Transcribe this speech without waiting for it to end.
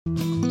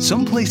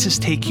Some places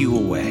take you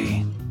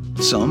away.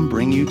 Some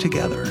bring you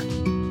together.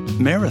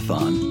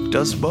 Marathon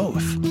does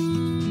both.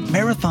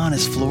 Marathon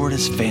is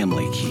Florida's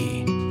family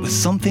key, with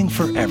something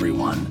for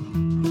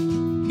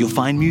everyone. You'll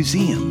find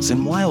museums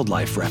and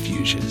wildlife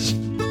refuges,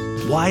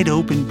 wide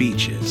open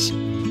beaches,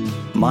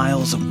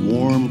 miles of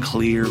warm,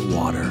 clear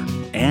water,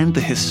 and the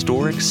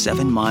historic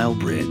 7-mile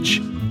bridge.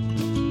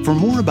 For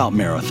more about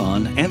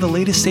Marathon and the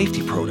latest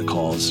safety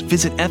protocols,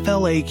 visit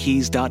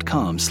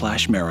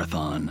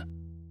flakeys.com/marathon.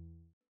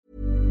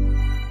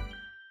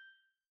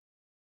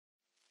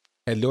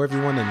 Hello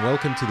everyone and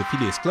welcome to the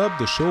Phileas Club,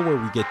 the show where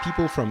we get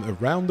people from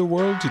around the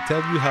world to tell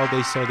you how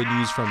they saw the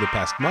news from the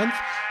past month.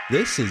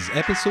 This is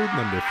episode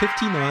number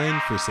 59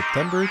 for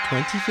September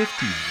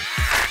 2015.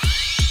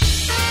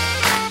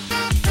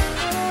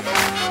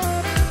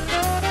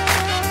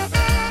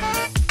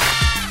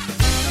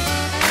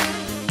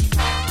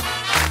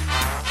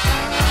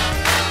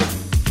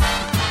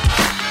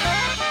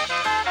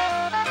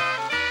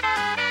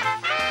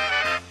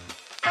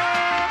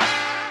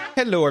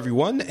 Hello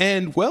everyone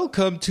and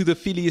welcome to the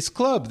Phileas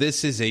Club.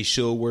 This is a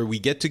show where we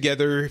get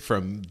together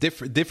from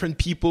different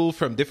people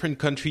from different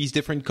countries,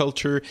 different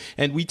culture,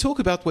 and we talk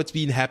about what's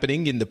been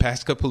happening in the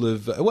past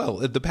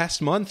the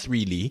past month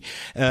really.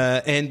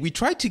 And we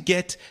try to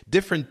get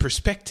different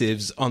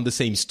perspectives on the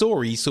same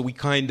story so we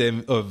kind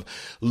of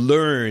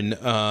learn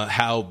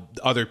how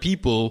other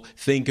people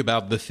think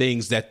about the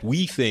things that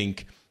we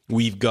think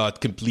we've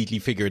got completely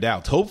figured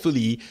out.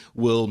 Hopefully,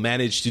 we'll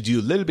manage to do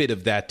a little bit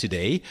of that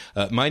today.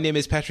 My name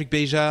is Patrick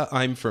Beja.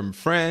 I'm from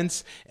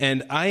France,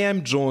 and I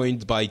am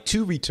joined by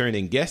two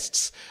returning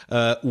guests.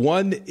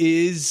 One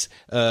is,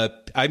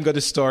 I'm going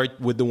to start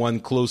with the one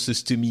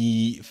closest to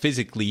me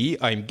physically.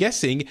 I'm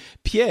guessing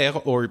Pierre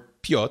or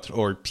Piotr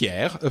or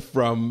Pierre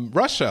from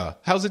Russia.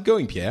 How's it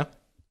going, Pierre?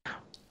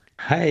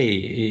 Hi,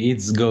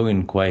 it's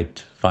going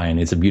quite fine.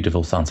 It's a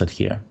beautiful sunset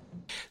here.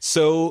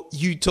 So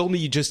you told me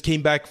you just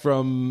came back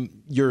from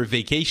your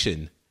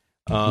vacation.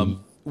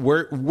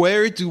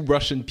 Where do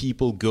Russian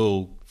people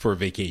go for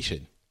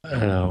vacation? Since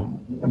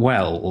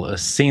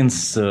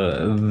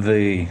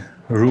the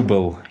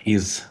ruble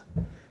is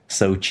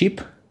so cheap,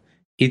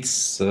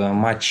 it's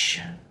much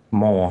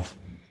more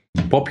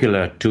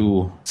popular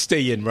to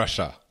stay in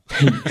Russia.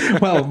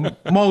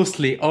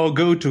 Mostly, or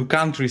go to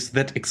countries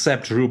that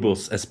accept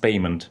rubles as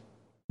payment.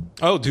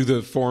 Oh, do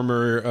the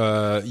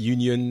former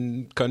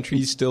Union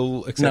countries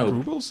still accept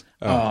rubles?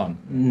 Oh.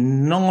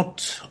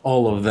 Not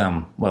all of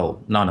them.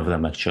 Well, none of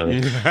them,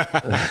 actually.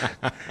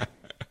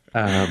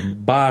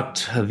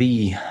 But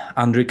the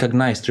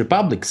unrecognized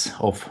republics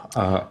of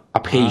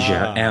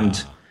Abkhazia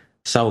and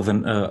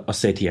Southern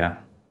Ossetia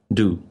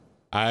do.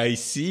 I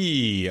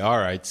see. All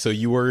right. So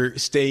you were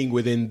staying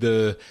within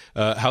the,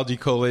 how do you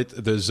call it,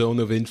 the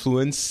zone of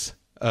influence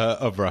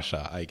of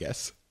Russia, I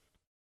guess.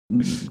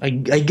 I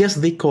guess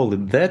they call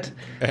it that.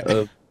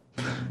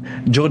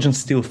 Georgians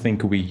still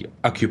think we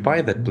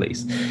occupy that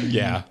place.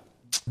 Yeah.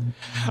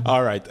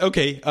 All right.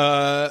 Okay.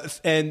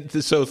 And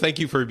so thank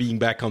you for being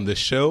back on the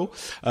show.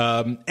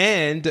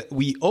 And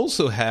we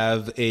also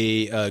have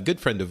a good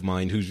friend of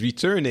mine who's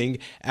returning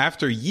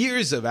after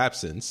years of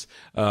absence.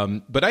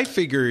 But I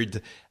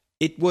figured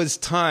it was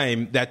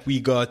time that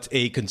we got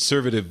a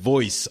conservative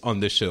voice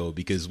on the show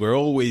because we're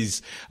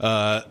always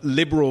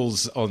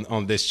liberals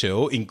on this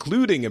show,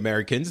 including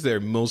Americans. They're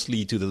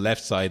mostly to the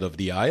left side of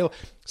the aisle.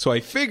 So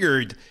I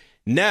figured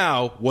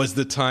now was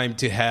the time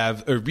to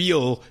have a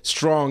real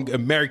strong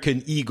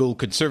American eagle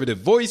conservative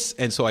voice.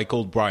 And so I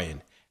called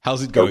Brian.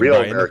 How's it going, a real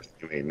Brian? American,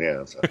 you mean,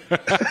 yeah. So.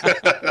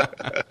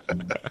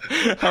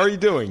 How are you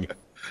doing?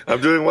 I'm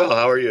doing well.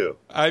 How are you?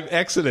 I'm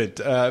excellent.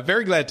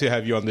 Very glad to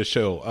have you on the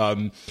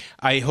show.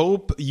 I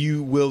hope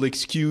you will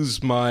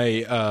excuse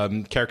my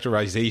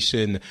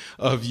characterization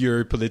of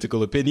your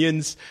political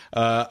opinions.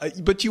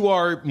 But you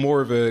are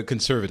more of a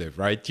conservative,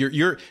 right?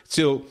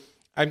 So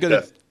I'm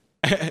going to...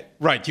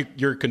 Right,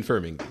 you're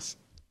confirming this.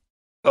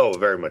 Oh,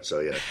 very much so,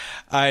 yeah.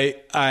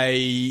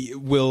 I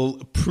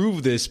will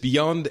prove this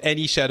beyond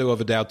any shadow of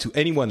a doubt to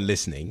anyone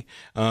listening,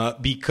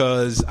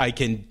 because I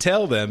can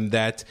tell them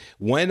that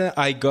when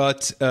I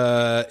got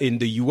in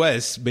the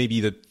U.S.,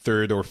 maybe the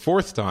third or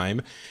fourth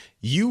time,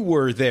 you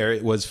were there.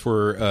 It was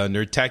for the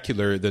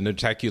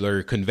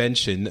Nertacular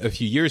convention a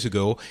few years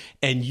ago,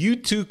 and you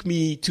took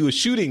me to a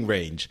shooting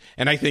range.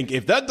 And I think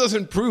if that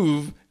doesn't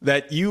prove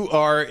that you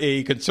are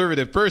a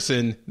conservative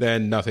person,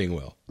 then nothing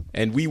will.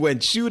 And we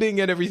went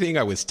shooting and everything.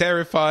 I was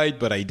terrified,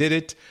 but I did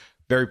it.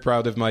 Very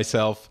proud of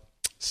myself.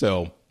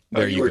 So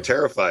there you were go.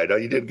 Terrified. Oh,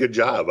 you did a good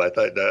job. I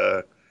thought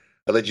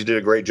you did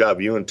a great job.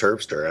 You and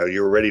Terpster.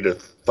 You were ready to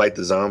fight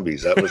the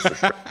zombies. That was for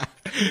sure.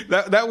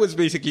 that was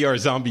basically our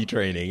zombie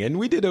training, and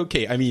we did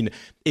okay. I mean,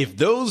 if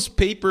those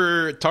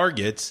paper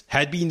targets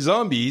had been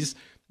zombies,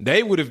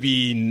 they would have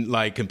been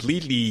like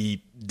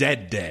completely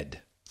dead.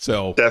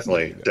 So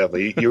definitely,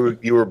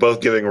 you were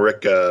both giving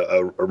Rick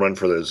a run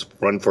for his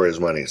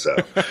money. So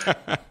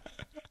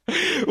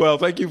Well,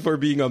 thank you for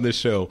being on the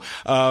show.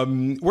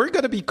 We're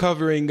going to be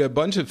covering a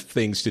bunch of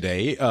things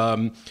today.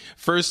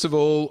 First of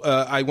all,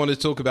 I want to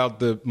talk about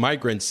the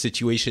migrant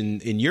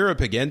situation in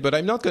Europe again, but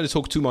I'm not going to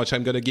talk too much.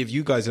 I'm going to give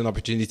you guys an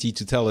opportunity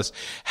to tell us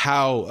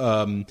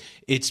how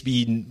it's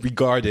been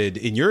regarded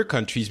in your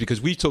countries,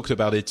 because we talked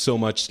about it so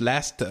much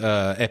last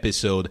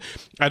episode.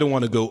 I don't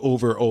want to go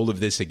over all of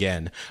this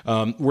again.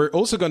 We're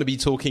also going to be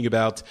talking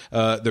about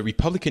the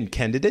Republican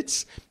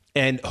candidates.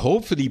 And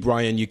hopefully,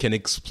 Brian, you can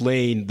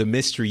explain the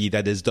mystery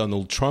that is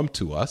Donald Trump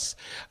to us.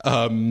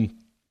 And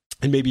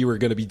maybe we're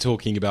going to be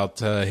talking about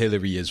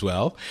Hillary as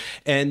well.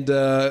 And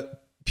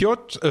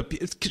Piotr,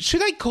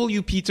 should I call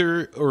you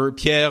Peter or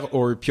Pierre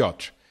or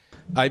Piotr?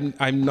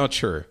 I'm not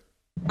sure.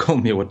 Call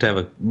me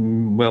whatever.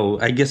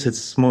 Well, I guess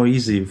it's more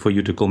easy for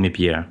you to call me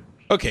Pierre.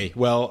 Okay,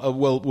 well,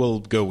 we'll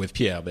go with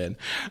Pierre then.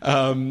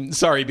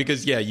 Sorry,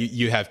 because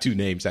you have two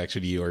names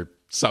actually, or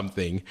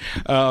something,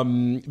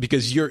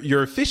 because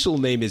your official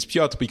name is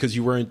Piotr because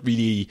you weren't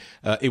really,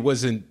 it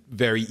wasn't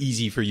very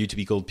easy for you to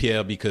be called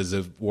Pierre because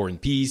of War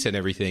and Peace and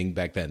everything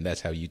back then.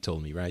 That's how you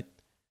told me, right?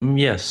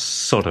 Yes,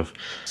 sort of.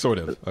 Sort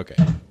of, okay.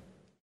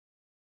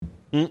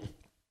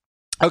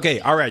 Okay,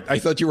 all right. I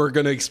thought you were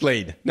going to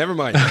explain. Never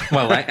mind.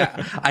 Well,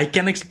 I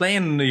can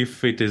explain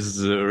if it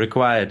is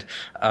required.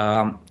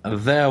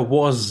 There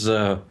was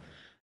a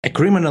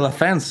criminal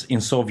offense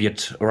in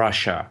Soviet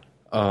Russia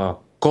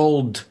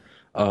called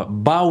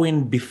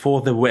bowing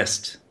before the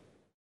West,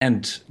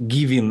 and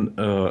giving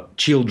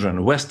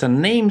children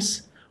Western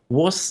names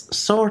was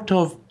sort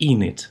of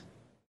in it.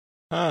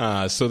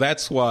 Ah, so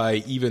that's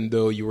why, even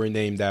though you were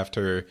named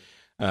after,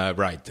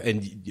 right?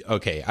 And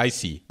okay, I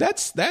see.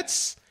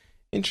 That's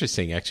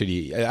interesting.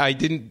 Actually, I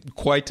didn't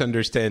quite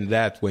understand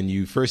that when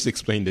you first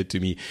explained it to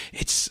me.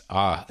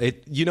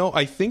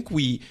 I think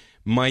we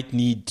might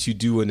need to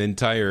do an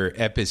entire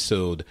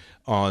episode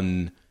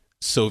on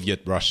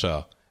Soviet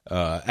Russia.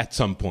 At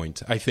some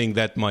point, I think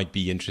that might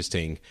be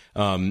interesting.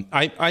 I'm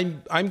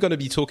going to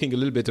be talking a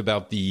little bit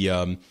about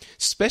the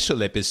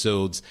special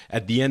episodes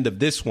at the end of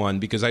this one,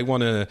 because I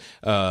want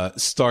to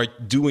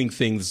start doing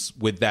things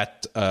with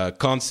that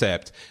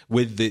concept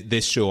with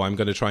this show. I'm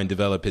going to try and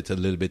develop it a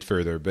little bit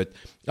further, but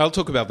I'll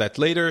talk about that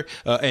later.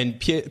 And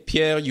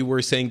Pierre, you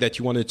were saying that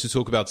you wanted to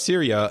talk about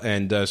Syria,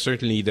 and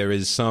certainly there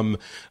is some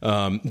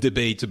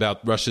debate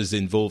about Russia's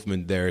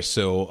involvement there.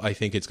 So I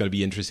think it's going to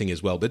be interesting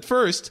as well. But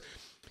first,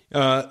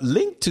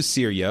 linked to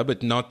Syria,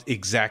 but not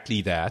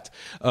exactly that.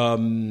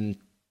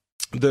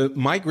 The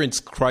migrants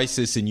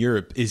crisis in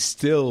Europe is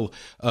still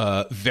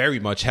very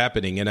much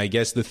happening. And I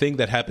guess the thing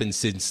that happened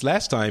since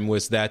last time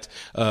was that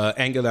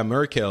Angela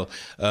Merkel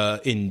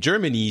in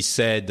Germany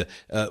said,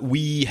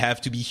 we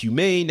have to be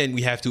humane and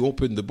we have to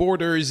open the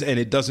borders, and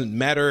it doesn't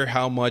matter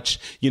how much,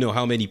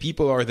 how many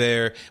people are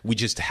there. We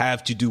just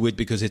have to do it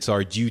because it's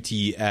our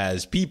duty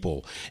as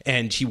people.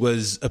 And she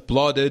was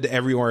applauded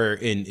everywhere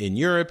in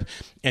Europe,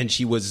 and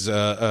she was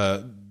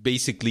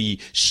basically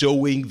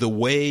showing the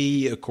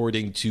way,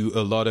 according to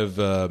a lot of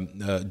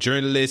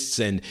journalists,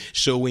 and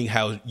showing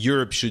how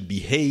Europe should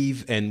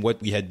behave, and what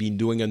we had been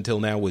doing until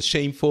now was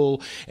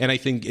shameful. And I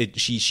think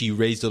she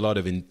raised a lot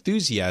of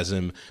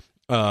enthusiasm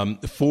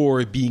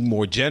for being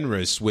more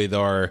generous with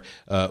our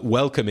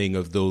welcoming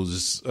of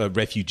those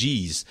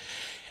refugees.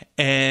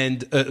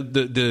 And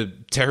the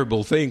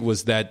terrible thing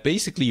was that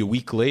basically a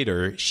week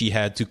later, she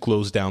had to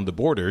close down the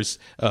borders,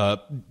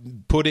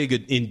 putting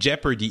it in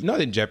jeopardy,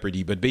 not in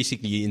jeopardy, but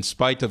basically in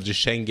spite of the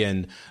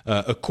Schengen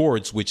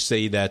Accords, which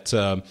say that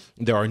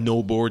there are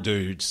no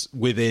borders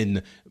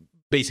within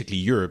basically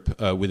Europe,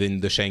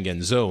 within the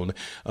Schengen zone.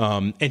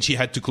 And she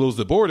had to close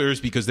the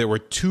borders because there were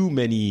too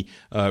many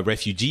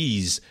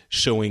refugees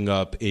showing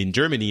up in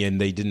Germany, and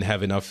they didn't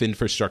have enough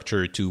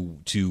infrastructure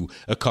to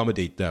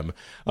accommodate them.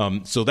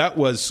 So that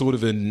was sort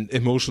of an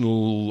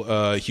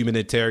emotional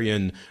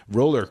humanitarian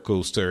roller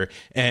coaster.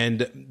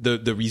 And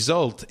the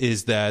result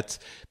is that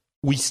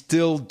we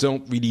still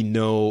don't really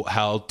know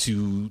how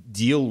to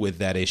deal with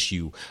that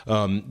issue.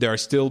 There are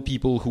still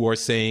people who are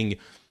saying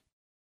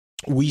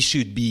we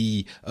should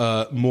be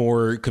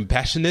more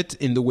compassionate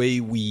in the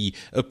way we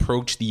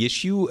approach the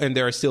issue. And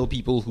there are still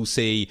people who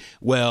say,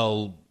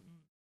 well,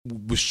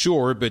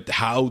 sure, but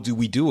how do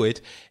we do it?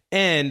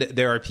 And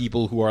there are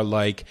people who are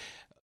like,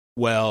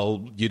 well,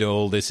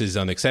 this is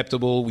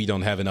unacceptable. We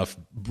don't have enough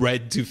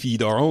bread to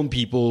feed our own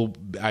people.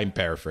 I'm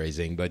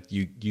paraphrasing, but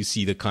you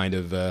see the kind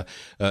of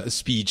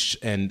speech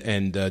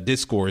and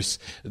discourse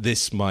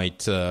this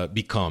might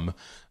become.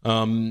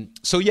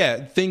 So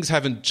yeah, things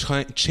haven't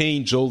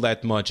changed all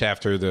that much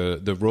after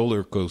the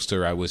roller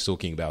coaster I was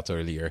talking about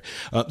earlier.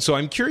 So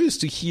I'm curious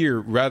to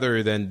hear,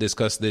 rather than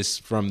discuss this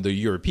from the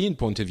European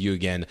point of view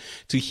again,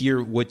 to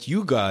hear what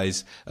you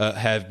guys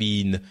have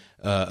been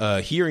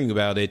hearing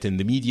about it in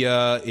the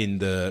media,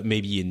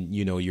 maybe in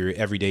your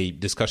everyday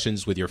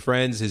discussions with your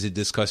friends. Is it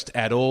discussed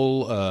at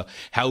all?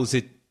 How is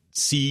it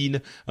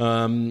seen?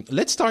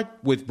 Let's start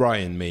with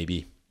Brian,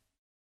 maybe.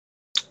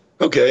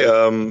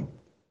 Okay.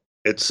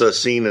 It's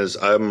seen as,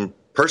 I'm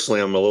a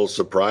little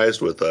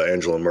surprised with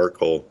Angela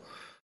Merkel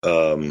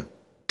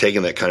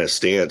taking that kind of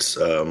stance.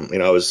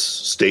 I was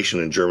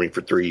stationed in Germany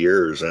for 3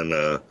 years,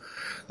 and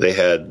they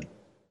had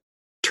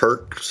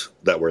Turks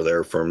that were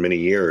there for many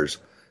years,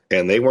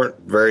 and they weren't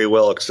very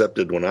well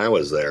accepted when I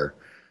was there.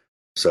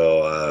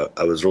 So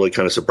I was really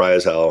kind of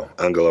surprised how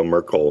Angela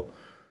Merkel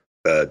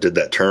did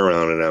that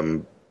turnaround, and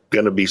I'm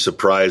going to be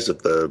surprised if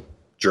the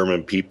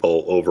German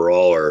people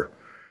overall are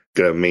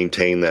going to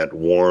maintain that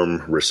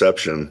warm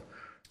reception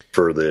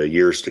for the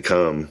years to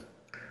come.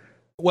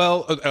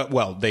 Well,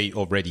 they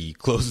already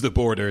closed the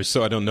borders,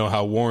 so I don't know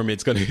how warm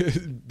it's going to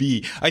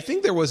be. I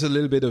think there was a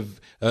little bit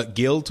of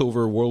guilt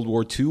over World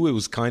War II. It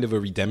was kind of a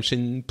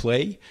redemption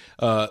play,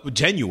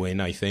 genuine,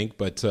 I think.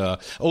 But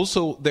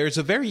also, there's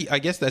a very, I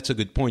guess that's a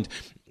good point.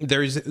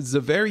 There's a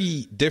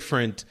very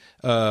different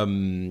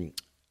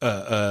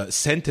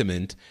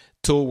sentiment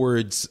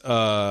towards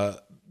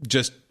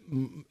just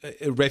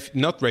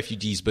not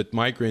refugees, but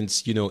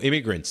migrants,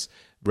 immigrants,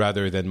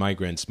 rather than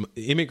migrants,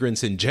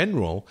 immigrants in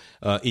general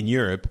in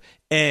Europe,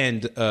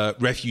 and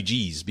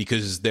refugees,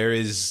 because there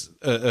is,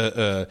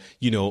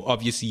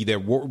 obviously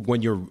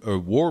when you're a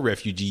war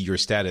refugee, your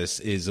status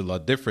is a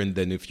lot different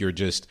than if you're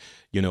just,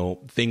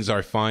 things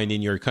are fine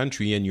in your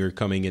country and you're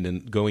coming in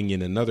and going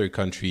in another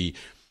country.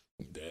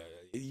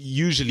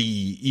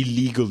 Usually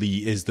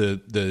illegally is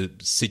the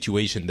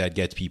situation that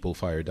gets people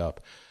fired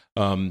up.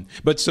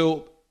 But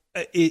so...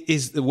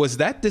 Was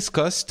that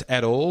discussed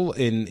at all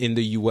in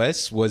the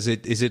US? Is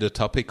it a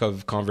topic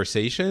of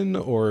conversation,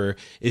 or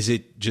is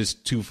it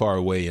just too far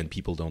away and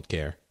people don't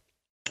care?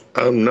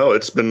 No,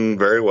 it's been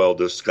very well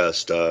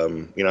discussed. I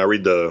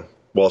read the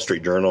Wall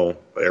Street Journal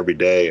every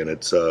day, and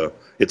it's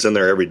in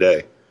there every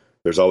day.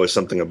 There's always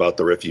something about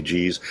the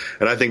refugees,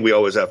 and I think we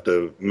always have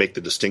to make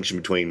the distinction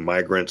between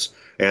migrants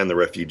and the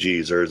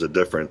refugees. There is a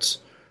difference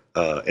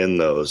in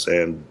those,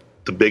 and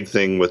the big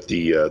thing with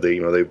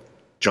they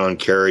John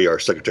Kerry, our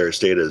Secretary of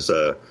State, has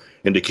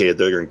indicated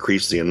they're going to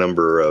increase the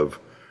number of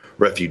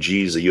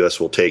refugees the U.S.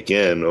 will take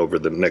in over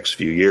the next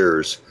few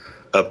years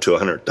up to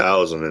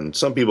 100,000. And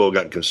some people have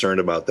gotten concerned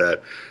about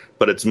that,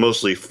 but it's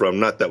mostly from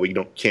not that we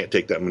can't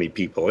take that many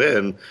people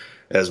in,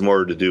 as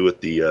more to do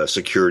with the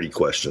security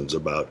questions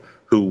about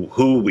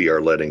who we are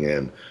letting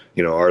in.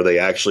 Are they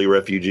actually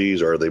refugees?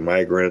 Or are they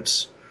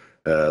migrants?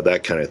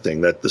 That kind of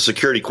thing. That the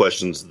security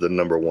question's the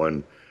number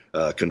one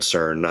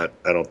concern. I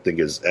don't think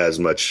is as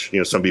much.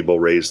 Some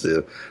people raise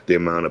the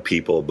amount of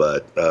people,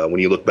 but when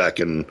you look back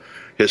in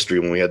history,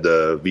 when we had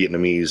the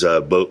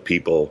Vietnamese boat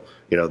people,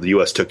 the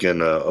U.S. took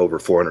in over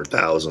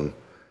 400,000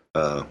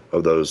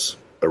 of those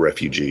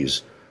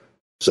refugees.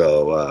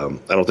 So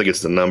I don't think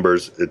it's the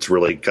numbers. It's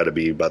really got to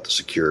be about the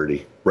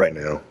security right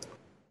now.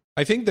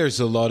 I think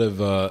there's a lot of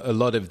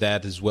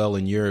that as well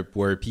in Europe,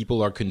 where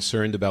people are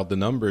concerned about the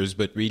numbers,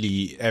 but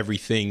really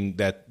everything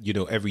that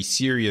every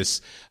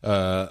serious.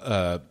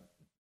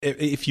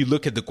 If you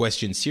look at the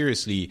question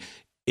seriously,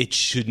 it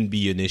shouldn't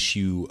be an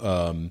issue.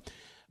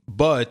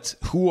 But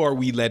who are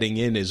we letting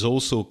in is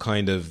also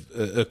kind of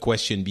a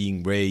question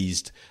being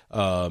raised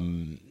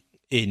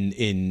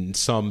in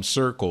some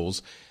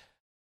circles.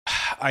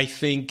 I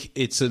think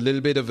it's a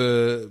little bit of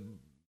a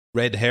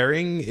red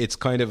herring. It's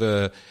kind of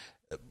a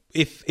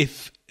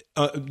if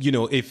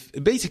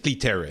basically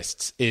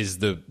terrorists is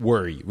the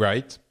worry,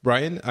 right,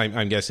 Brian?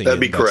 I'm guessing that'd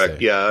be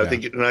correct. I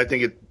think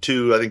it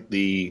too.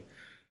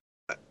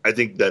 I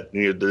think that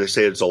they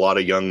say it's a lot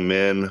of young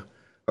men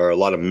or a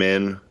lot of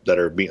men that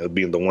are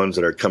being the ones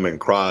that are coming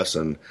across,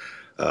 and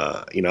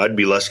I'd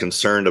be less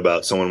concerned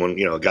about someone when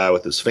a guy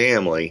with his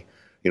family,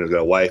 got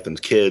a wife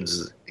and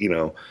kids,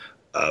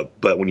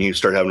 but when you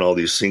start having all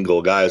these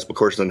single guys, of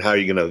course, then how are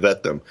you going to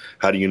vet them?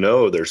 How do you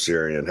know they're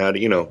Syrian? How do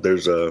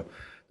there's a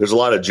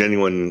lot of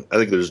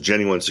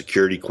genuine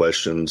security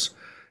questions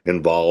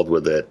involved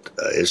with it.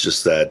 It's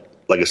just that,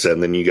 like I said,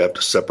 then you have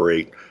to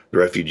separate the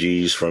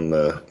refugees from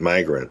the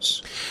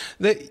migrants.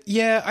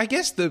 I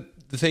guess the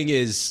thing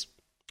is,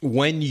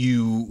 when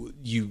you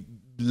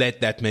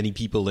let that many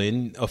people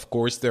in, of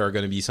course there are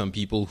going to be some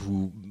people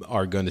who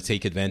are going to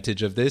take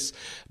advantage of this.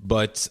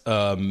 But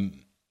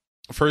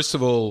first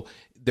of all,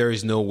 there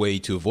is no way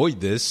to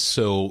avoid this.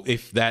 So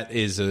if that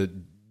is a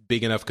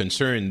big enough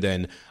concern,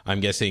 then I'm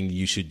guessing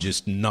you should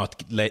just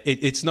not let it.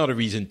 It's not a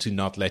reason to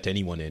not let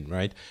anyone in,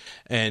 right?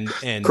 And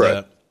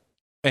correct.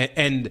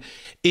 And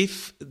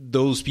if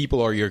those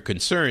people are your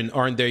concern,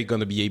 aren't they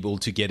going to be able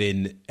to get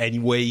in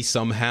anyway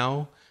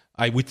somehow?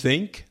 I would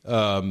think.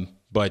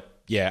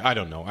 But yeah, I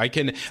don't know.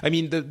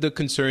 The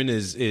concern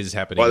is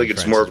happening. Well, I think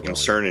it's more of a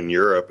concern in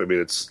Europe.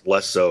 It's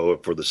less so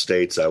for the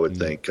States, I would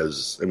think,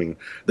 because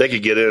they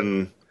could get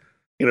in.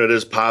 It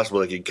is possible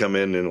they could come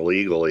in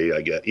illegally.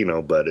 I get,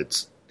 but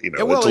it's. It's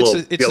a lot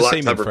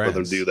tougher for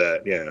them to do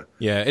that.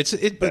 Yeah.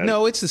 But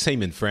no, it's the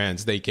same in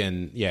France. They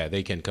can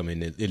come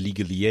in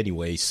illegally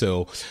anyway.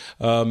 So,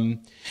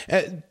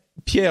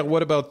 Pierre,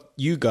 what about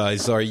you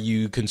guys? Are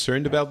you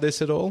concerned about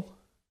this at all?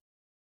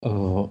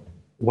 The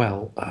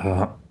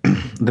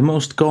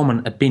most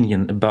common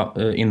opinion about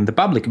in the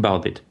public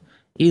about it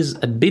is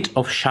a bit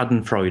of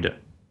Schadenfreude.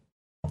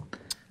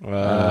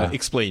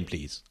 Explain,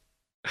 please.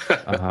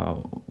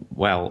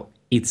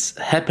 It's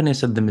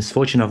happiness at the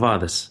misfortune of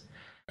others.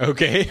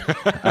 Okay.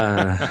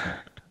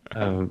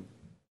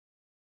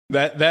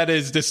 That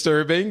is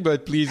disturbing,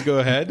 but please go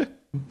ahead.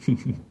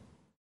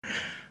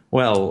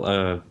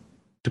 Well,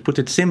 to put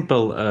it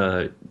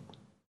simple,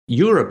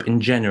 Europe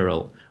in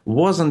general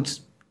wasn't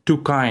too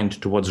kind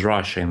towards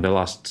Russia in the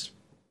last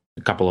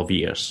couple of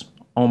years,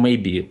 or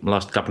maybe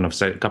last couple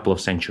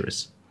of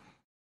centuries.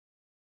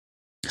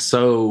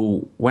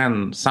 So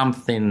when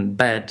something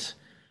bad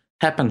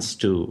happens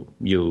to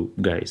you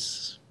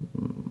guys,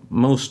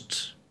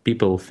 most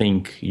people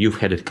think you've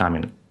had it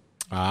coming.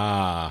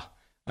 Ah,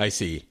 I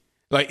see.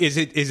 Like, is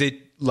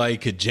it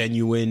like a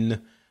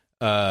genuine,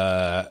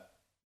 that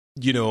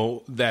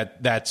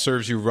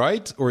serves you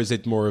right, or is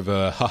it more of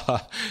a, haha,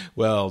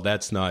 well,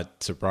 that's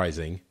not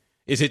surprising?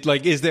 Is it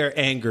like, is there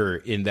anger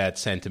in that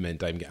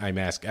sentiment?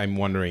 I'm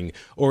wondering,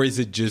 or is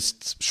it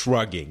just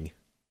shrugging?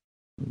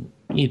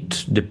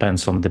 It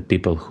depends on the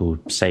people who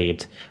say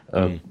it.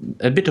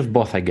 A bit of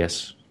both, I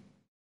guess.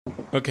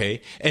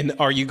 Okay. And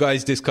are you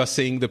guys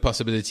discussing the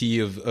possibility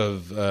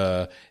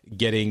of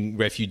getting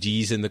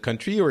refugees in the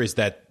country, or is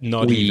that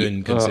not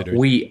even considered?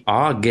 We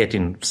are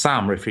getting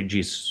some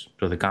refugees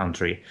to the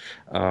country.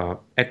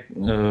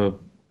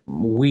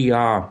 We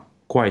are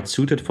quite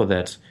suited for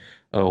that.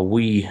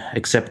 We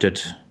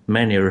accepted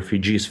many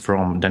refugees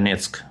from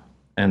Donetsk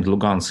and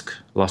Lugansk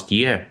last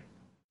year.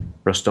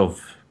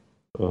 Rostov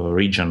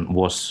region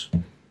was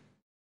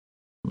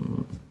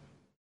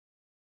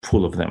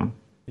full of them,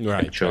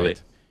 right, actually.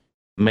 Right.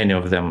 Many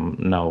of them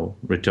now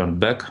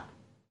returned back.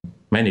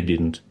 Many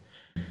didn't.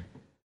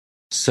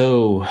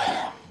 So,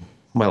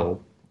 well,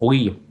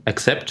 we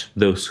accept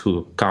those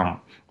who come,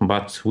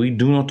 but we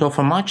do not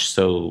offer much,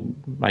 so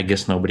I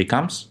guess nobody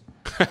comes.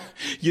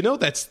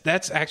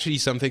 That's actually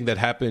something that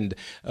happened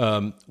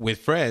with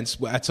France.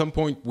 At some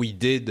point, we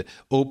did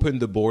open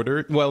the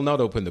border. Well,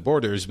 not open the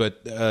borders,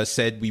 but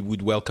said we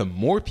would welcome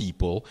more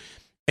people.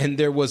 And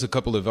there was a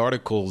couple of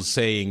articles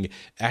saying,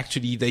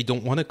 actually, they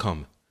don't want to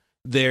come.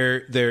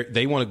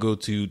 They want to go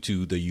to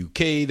the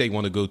UK. They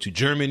want to go to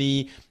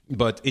Germany.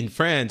 But in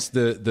France,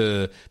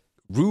 the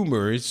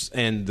rumors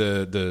and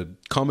the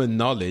common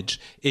knowledge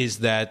is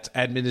that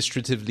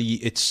administratively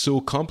it's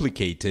so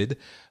complicated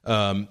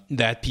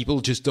that people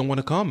just don't want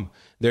to come.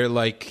 They're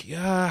like,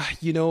 there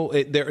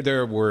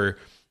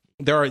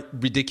are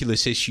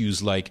ridiculous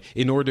issues like,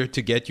 in order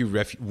to get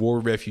your war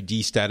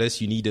refugee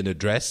status, you need an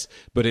address.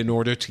 But in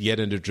order to get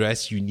an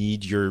address, you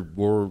need your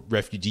war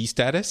refugee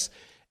status.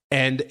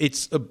 And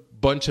it's a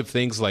bunch of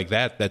things like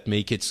that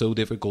make it so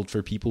difficult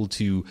for people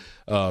to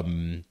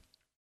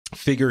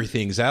figure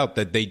things out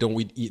that they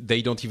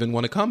don't even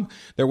want to come.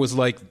 There was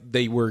like,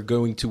 they were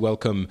going to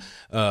welcome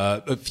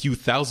a few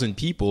thousand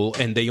people,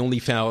 and they only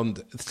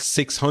found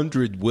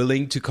 600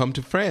 willing to come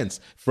to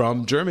France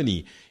from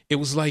Germany. It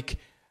was like,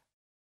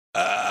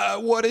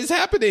 what is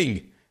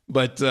happening?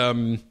 But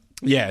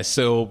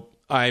so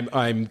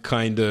I'm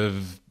kind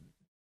of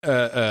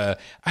I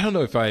don't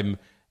know if I'm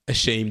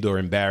ashamed or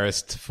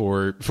embarrassed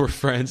for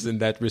France in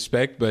that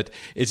respect, but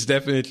it's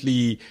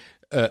definitely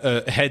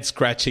a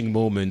head-scratching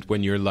moment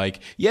when you're like,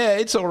 yeah,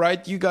 it's all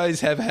right, you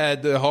guys have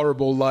had a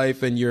horrible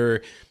life and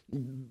you're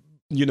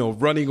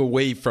running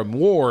away from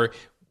war,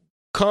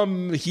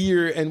 come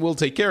here and we'll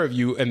take care of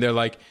you. And they're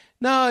like,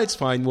 no, it's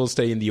fine, we'll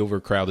stay in the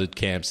overcrowded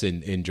camps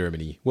in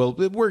Germany. Well,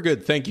 we're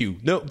good, thank you.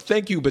 No,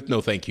 thank you, but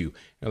no thank you.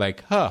 You're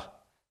like,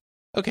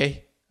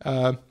 okay.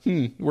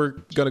 We're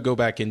gonna go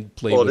back and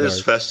play. Well, it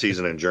is fest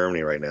season in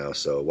Germany right now,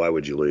 so why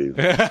would you leave?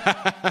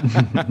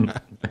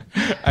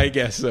 I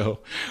guess so.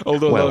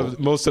 Although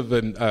most of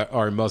them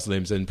are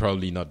Muslims and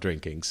probably not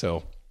drinking.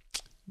 So,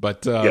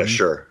 but yeah,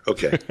 sure,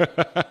 okay.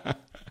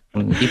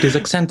 It is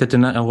accented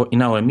in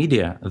our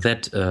media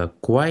that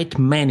quite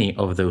many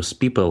of those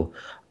people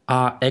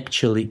are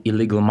actually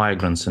illegal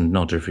migrants and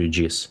not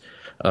refugees.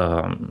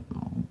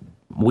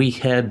 We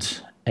had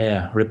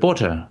a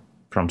reporter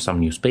from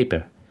some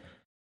newspaper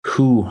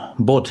who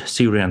bought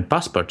Syrian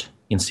passport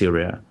in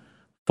Syria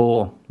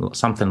for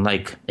something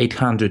like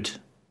 $800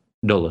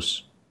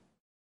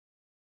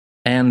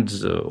 and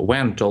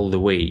went all the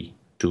way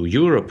to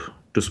Europe,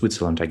 to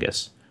Switzerland, I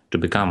guess, to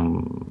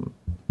become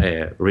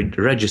a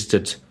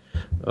registered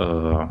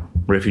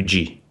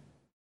refugee.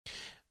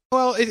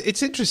 Well,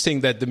 it's interesting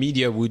that the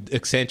media would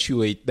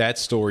accentuate that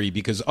story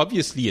because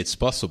obviously it's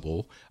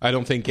possible. I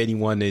don't think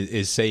anyone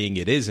is saying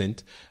it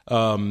isn't.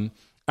 I'm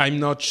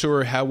not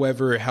sure,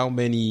 however, how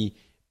many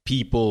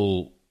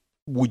people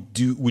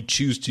would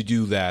choose to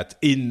do that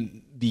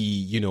in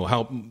the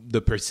how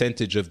the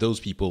percentage of those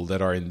people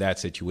that are in that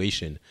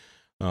situation,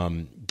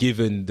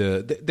 given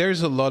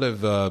there's a lot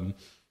of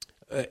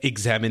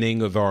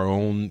examining of our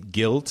own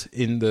guilt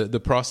in the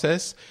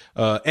process,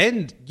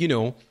 and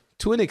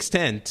to an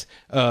extent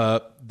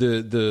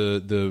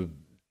the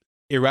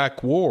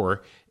Iraq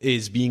war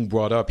is being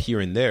brought up here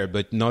and there,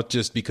 but not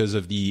just because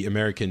of the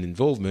American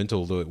involvement,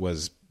 although it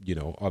was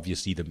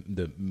obviously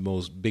the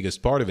most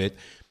biggest part of it,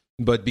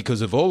 but because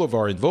of all of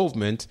our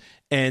involvement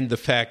and the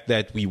fact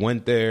that we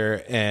went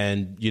there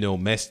and,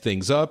 messed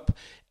things up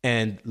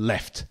and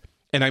left.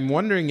 And I'm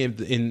wondering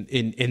if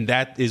in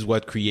that is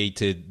what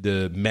created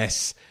the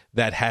mess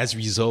that has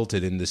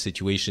resulted in the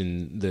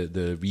situation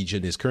the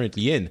region is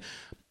currently in.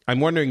 I'm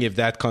wondering if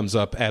that comes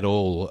up at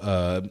all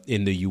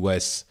in the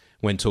U.S.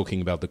 when talking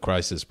about the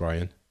crisis,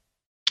 Brian.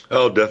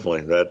 Oh,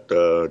 definitely.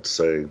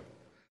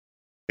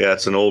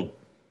 It's an old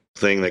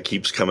thing that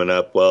keeps coming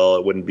up.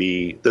 Well,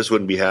 this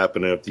wouldn't be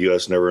happening if the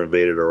U.S. never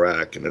invaded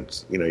Iraq. And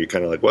it's, you're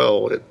kind of like,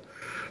 well,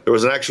 there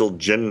was an actual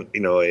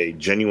a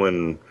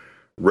genuine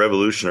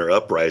revolution or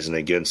uprising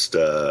against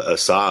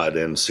Assad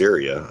in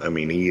Syria. I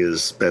mean, he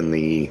has been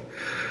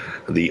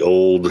the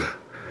old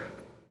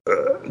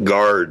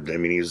guard. I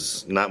mean,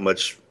 he's not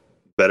much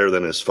better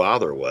than his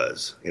father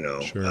was,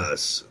 Sure.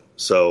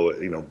 So,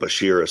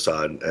 Bashir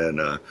Assad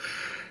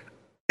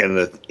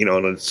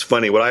and it's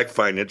funny. What I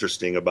find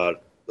interesting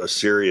about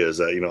Syria is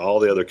that, all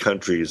the other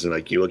countries, and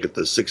like you look at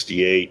the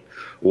 68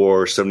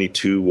 war,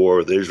 72 war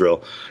with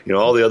Israel,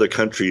 all the other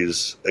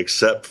countries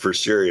except for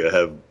Syria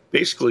have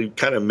basically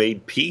kind of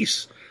made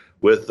peace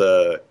with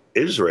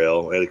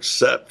Israel, and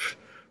except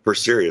for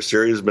Syria.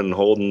 Syria's been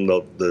holding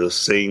the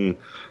same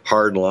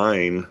hard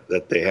line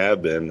that they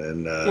have been.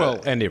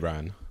 And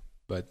Iran.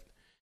 But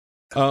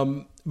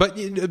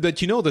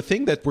the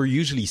thing that we're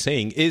usually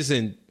saying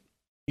isn't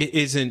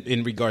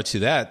in regards to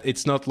that.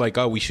 It's not like,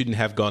 we shouldn't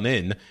have gone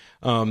in.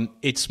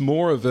 It's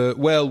more of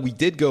we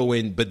did go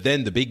in, but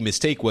then the big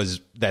mistake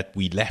was that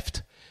we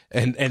left.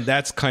 And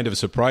that's kind of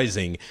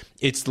surprising.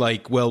 It's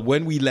like,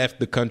 when we left,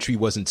 the country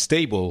wasn't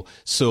stable,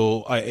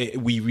 so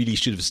we really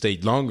should have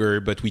stayed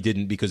longer, but we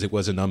didn't because it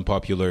was an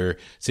unpopular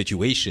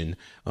situation,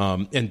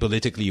 and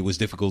politically it was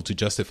difficult to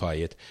justify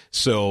it.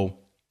 So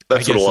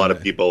that's what a lot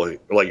of people,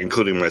 like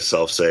including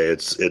myself, say.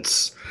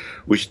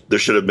 There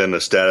should have been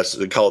a status.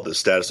 They call it the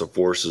status of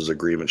forces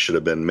agreement. Should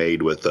have been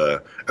made with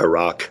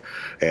Iraq,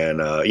 and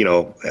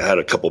had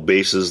a couple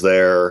bases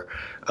there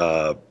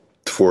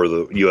for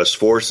the U.S.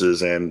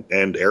 forces and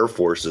air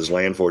forces,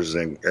 land forces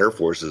and air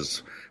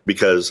forces,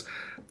 because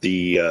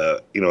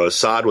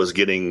Assad was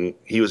getting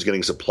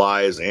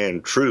supplies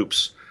and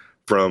troops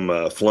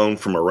flown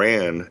from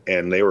Iran,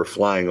 and they were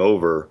flying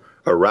over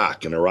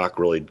Iraq, and Iraq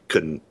really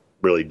couldn't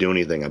really do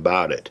anything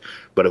about it.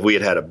 But if we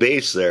had a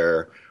base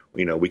there,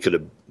 we could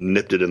have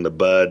nipped it in the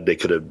bud. They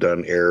could have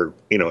done air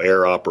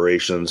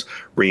operations,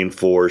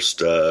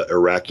 reinforced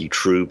Iraqi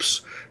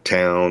troops,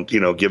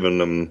 given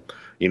them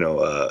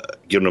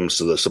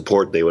the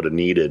support they would have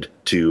needed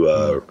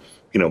to,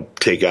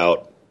 take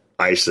out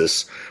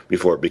ISIS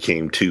before it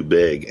became too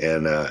big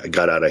and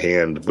got out of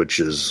hand, which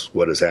is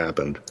what has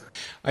happened.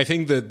 I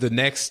think that the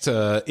next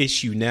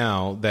issue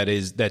now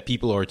that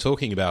people are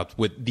talking about,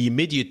 with the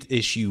immediate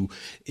issue,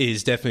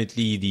 is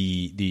definitely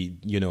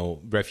the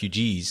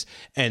refugees,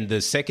 and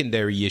the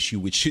secondary issue,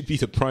 which should be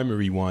the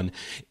primary one,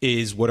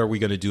 is what are we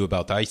going to do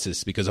about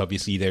ISIS, because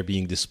obviously they're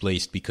being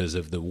displaced because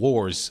of the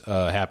wars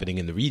happening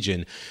in the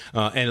region,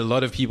 and a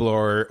lot of people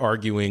are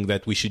arguing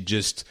that we should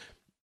just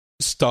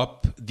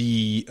stop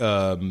the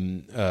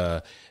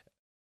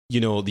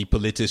the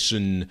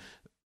politician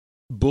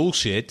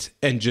bullshit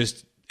and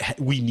just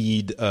we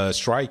need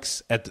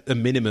strikes, at a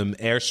minimum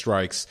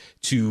airstrikes,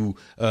 to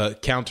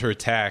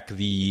counterattack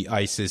the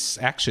ISIS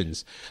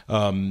actions.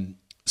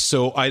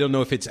 So I don't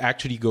know if it's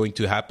actually going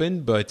to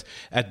happen, but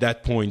at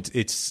that point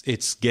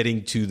it's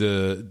getting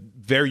to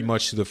very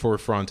much to the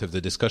forefront of the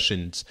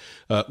discussions,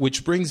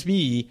 which brings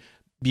me,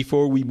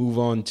 before we move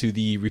on to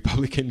the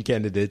Republican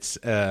candidates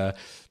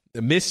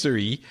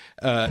mystery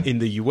in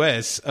the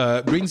U.S.,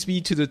 brings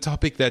me to the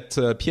topic that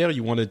Pierre,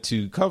 you wanted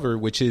to cover,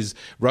 which is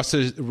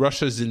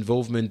Russia's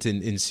involvement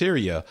in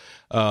Syria,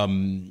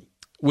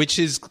 which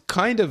is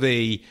kind of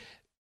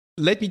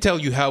let me tell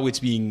you how it's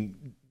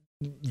being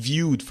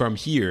viewed from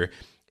here.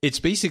 It's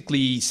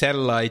basically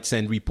satellites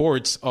and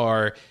reports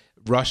are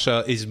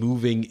Russia is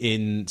moving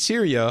in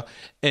Syria,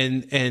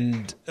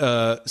 and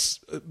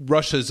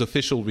Russia's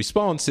official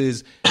response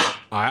is,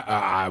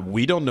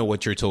 we don't know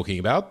what you're talking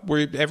about.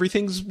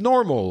 Everything's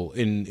normal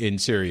in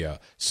Syria.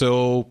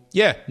 So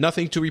yeah,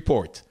 nothing to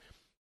report.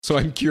 So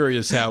I'm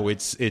curious how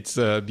it's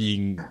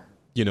being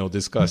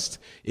discussed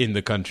in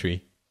the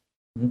country.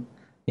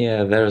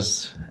 Yeah,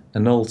 there's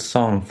an old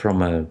song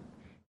from a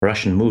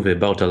Russian movie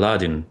about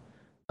Aladdin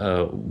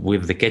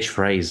with the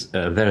catchphrase,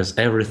 "There's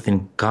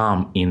everything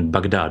calm in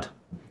Baghdad."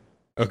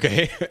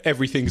 Okay,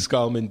 everything's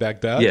calm in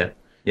Baghdad.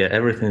 Yeah,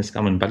 everything is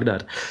calm in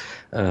Baghdad.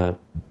 The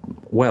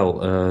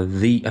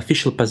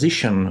official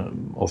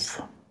position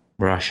of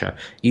Russia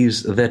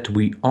is that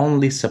we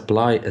only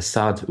supply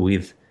Assad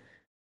with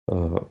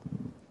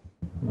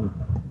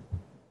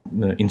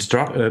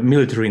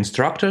military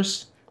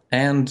instructors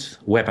and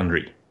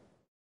weaponry.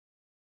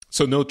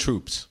 So no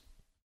troops.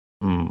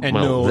 And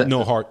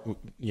no hard.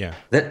 Yeah.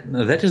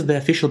 That is the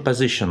official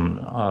position.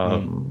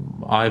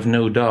 I've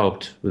no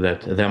doubt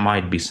that there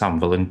might be some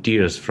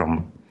volunteers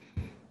from.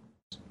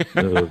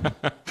 I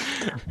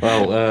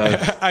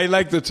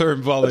like the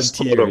term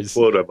volunteers.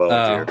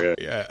 Volunteer,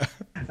 yeah.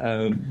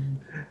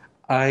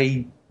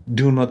 I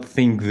do not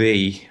think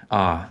they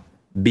are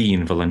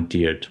being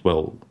volunteered.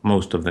 Well,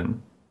 most of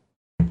them.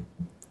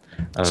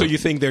 So you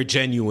think they're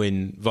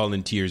genuine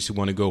volunteers who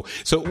want to go?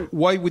 So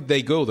why would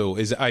they go though?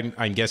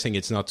 I'm guessing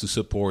it's not to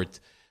support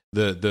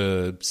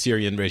the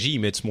Syrian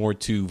regime. It's more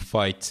to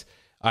fight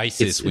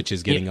ISIS, which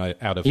is getting out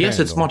of hand. Yes,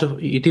 it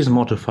is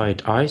more to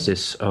fight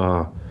ISIS.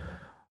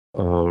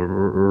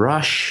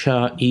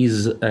 Russia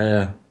is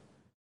a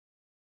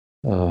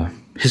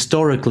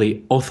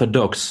historically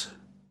Orthodox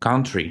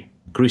country,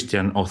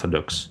 Christian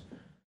Orthodox.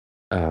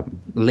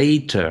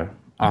 Later,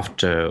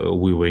 after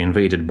we were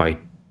invaded by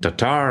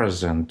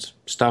Tatars and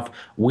stuff,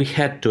 we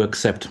had to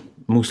accept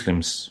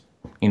Muslims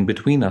in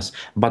between us,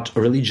 but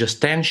religious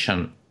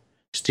tension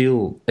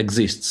still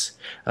exists.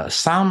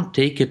 Some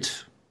take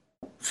it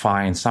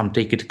fine, some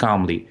take it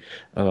calmly,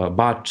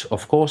 but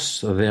of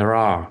course there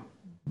are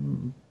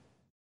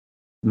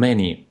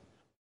many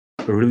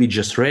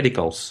religious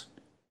radicals,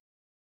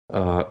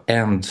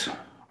 and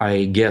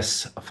I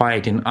guess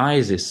fighting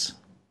ISIS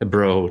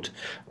abroad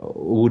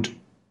would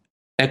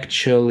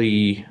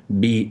actually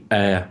be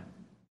a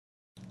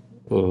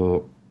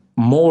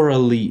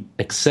morally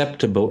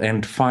acceptable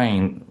and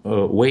fine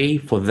way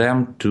for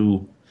them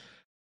to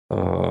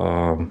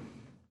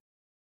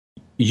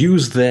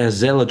use their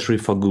zealotry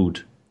for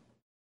good.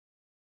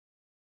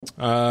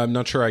 I'm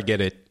not sure I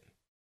get it.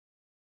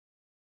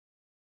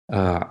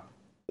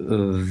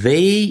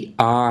 They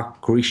are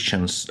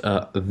Christians.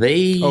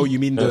 You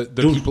mean the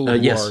people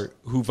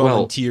who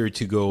volunteer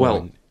to go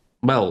on?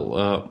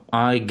 Well,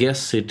 I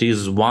guess it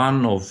is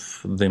one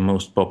of the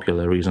most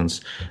popular reasons.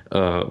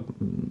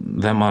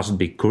 There must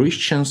be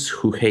Christians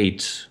who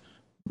hate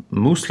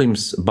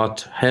Muslims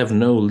but have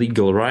no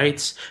legal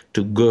rights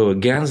to go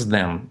against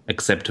them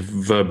except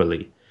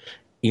verbally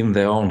in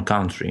their own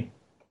country.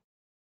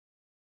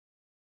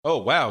 Oh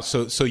wow!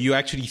 So you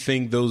actually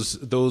think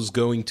those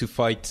going to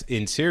fight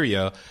in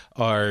Syria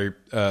are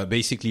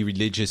basically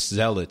religious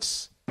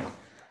zealots,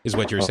 is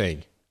what you're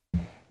saying?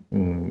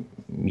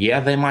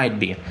 Yeah, they might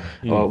be.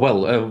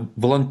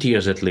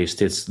 Volunteers at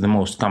least. It's the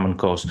most common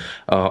cause.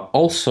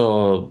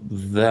 Also,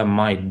 there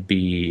might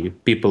be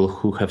people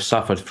who have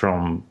suffered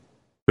from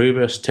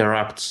previous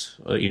terrorists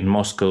in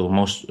Moscow.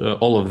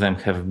 All of them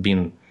have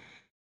been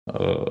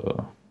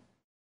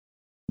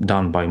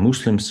done by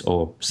Muslims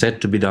or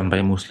said to be done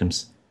by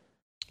Muslims.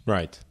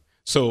 Right.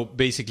 So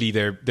basically,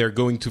 they're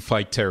going to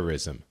fight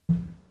terrorism.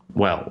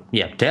 Well,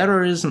 yeah,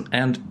 terrorism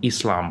and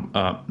Islam.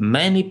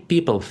 Many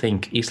people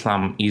think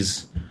Islam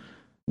is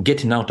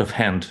getting out of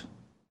hand.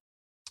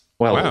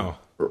 Well, wow.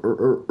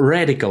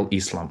 Radical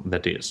Islam,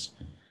 that is.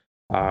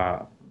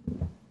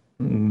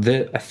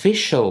 The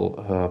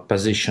official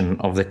position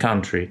of the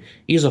country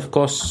is, of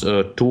course,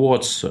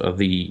 towards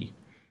the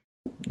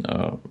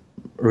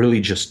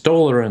religious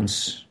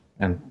tolerance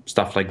and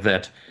stuff like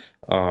that.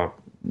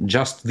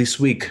 Just this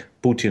week,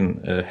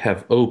 Putin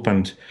have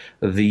opened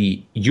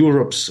the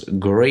Europe's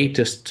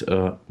greatest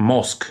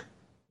mosque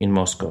in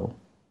Moscow.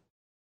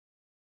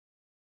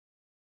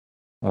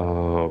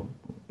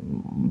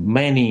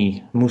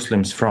 Many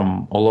Muslims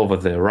from all over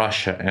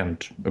Russia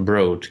and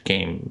abroad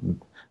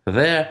came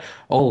there.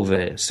 All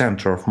the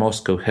center of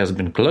Moscow has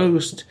been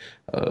closed.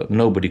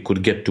 Nobody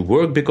could get to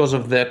work because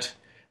of that.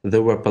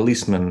 There were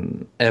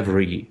policemen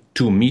every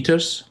 2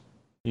 meters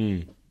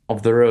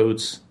of the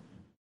roads.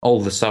 All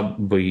the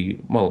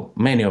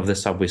many of the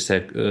subway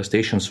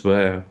stations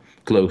were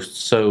closed.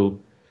 So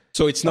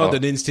it's not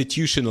an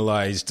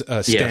institutionalized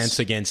stance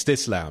against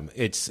Islam.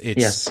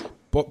 It's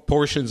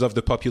portions of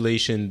the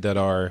population that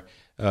are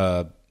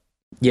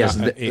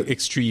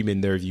extreme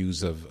in their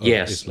views of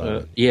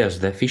Islam.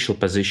 The official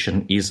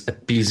position is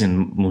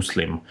appeasing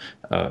Muslim,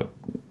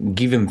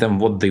 giving them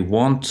what they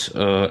want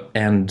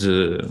and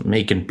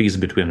making peace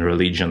between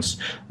religions.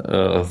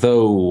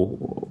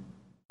 Though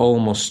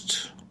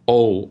almost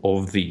all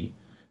of the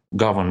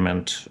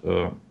government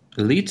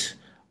elite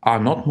are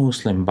not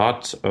Muslim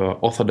but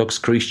Orthodox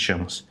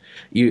Christians.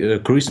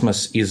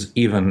 Christmas is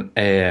even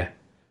a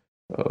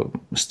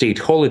state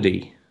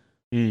holiday.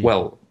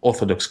 Well,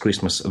 Orthodox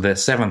Christmas, the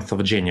 7th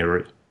of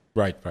January.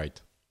 Right.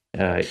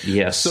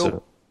 Yes.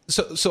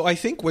 So I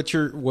think what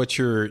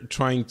you're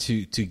trying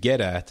to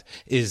get at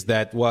is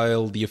that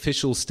while the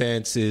official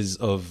stance is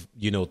of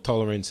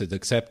tolerance and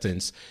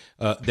acceptance,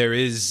 there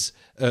is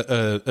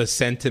a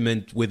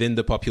sentiment within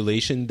the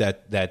population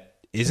that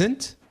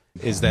isn't.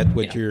 Is that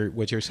what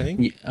you're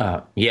saying?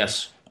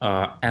 Yes,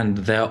 and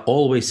there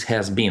always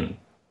has been.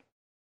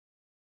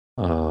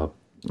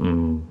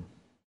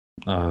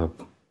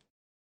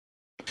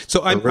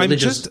 So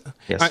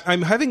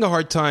I'm having a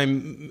hard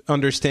time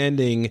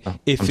understanding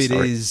if it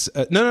is.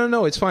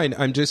 No, it's fine.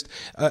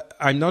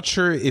 I'm not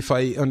sure if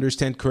I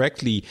understand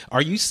correctly.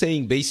 Are you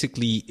saying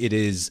basically it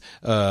is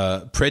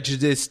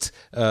prejudiced?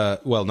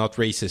 Well, not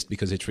racist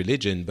because it's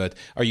religion, but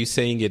are you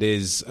saying it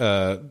is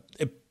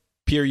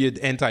period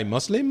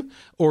anti-Muslim,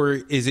 or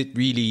is it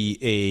really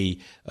a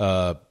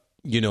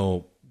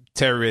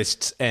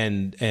terrorist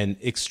and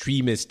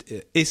extremist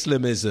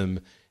Islamism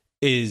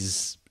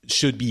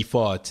should be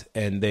fought,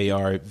 and they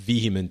are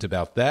vehement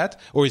about that?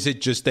 Or is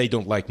it just they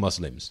don't like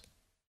Muslims?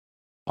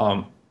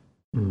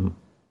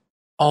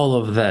 all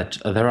of that.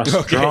 There are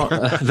strong.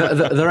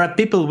 There are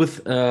people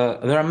with.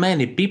 There are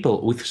many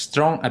people with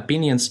strong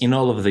opinions in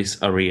all of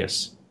these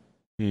areas.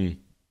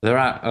 There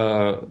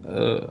are.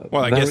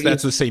 Well, I guess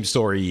that's the same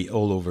story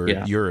all over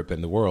Europe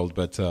and the world,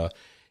 but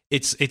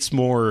it's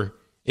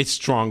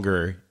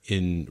stronger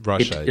in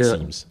Russia. It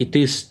seems it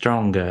is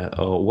stronger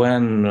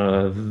when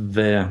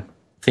the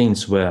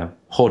things were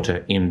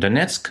hotter in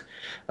Donetsk.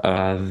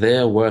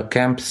 There were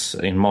camps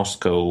in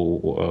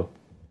Moscow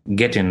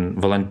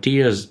getting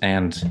volunteers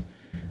and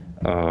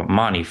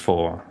money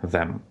for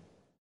them.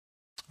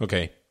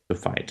 Okay. To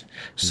fight.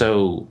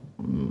 So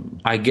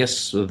I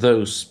guess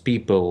those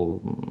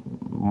people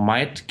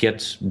might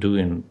get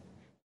doing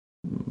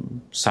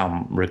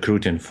some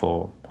recruiting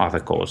for other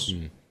cause.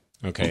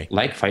 Okay.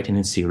 Like fighting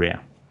in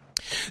Syria.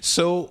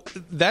 So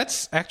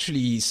that's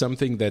actually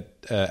something that,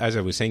 as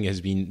I was saying,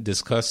 has been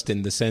discussed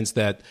in the sense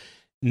that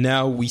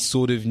now we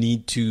sort of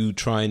need to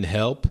try and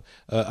help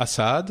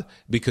Assad,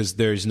 because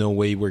there's no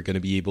way we're going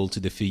to be able to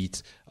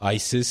defeat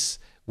ISIS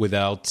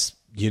without,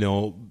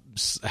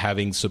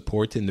 having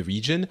support in the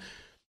region,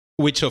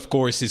 which of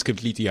course is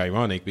completely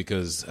ironic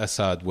because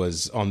Assad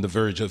was on the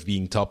verge of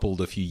being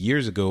toppled a few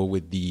years ago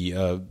with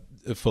the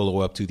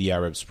follow-up to the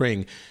Arab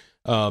Spring.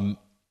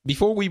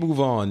 Before we move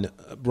on,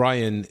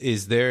 Brian,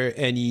 is there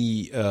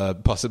any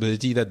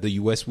possibility that the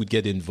U.S. would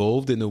get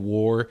involved in a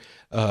war?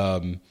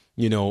 I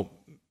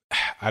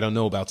don't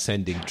know about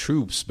sending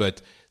troops,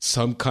 but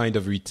some kind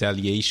of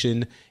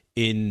retaliation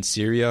in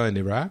Syria and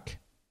Iraq?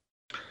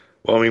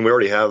 Well, I mean, we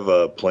already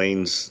have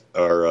planes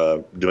are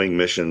doing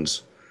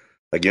missions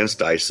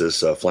against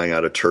ISIS, flying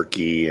out of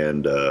Turkey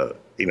and,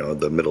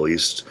 the Middle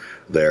East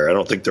there. I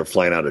don't think they're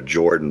flying out of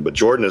Jordan, but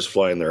Jordan is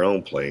flying their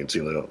own planes.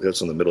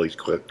 It's in the Middle East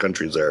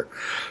countries there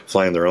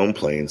flying their own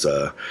planes.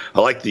 I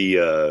like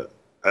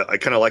I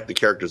kind of like the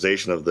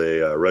characterization of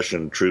the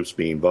Russian troops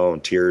being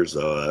volunteers,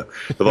 the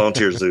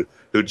volunteers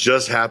who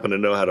just happen to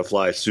know how to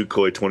fly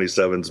Sukhoi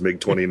 27s,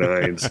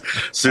 MiG-29s,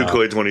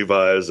 Sukhoi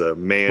 25s,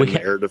 manned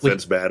air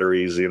defense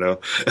batteries,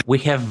 We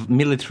have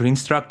military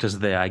instructors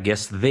there. I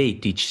guess they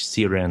teach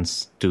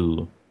Syrians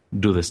to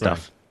do the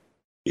stuff. Right.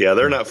 Yeah,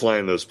 they're not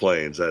flying those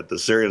planes. The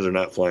Syrians are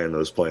not flying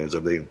those planes.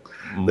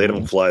 They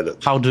don't fly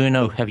that. How do you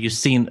know? Have you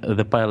seen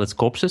the pilots'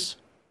 corpses?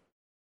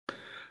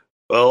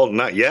 Well,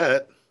 not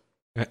yet.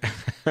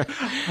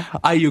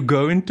 Are you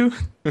going to?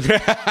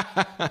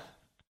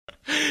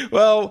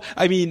 Well,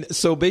 I mean,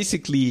 so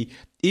basically,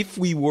 if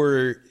we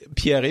were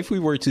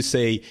to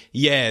say,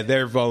 yeah,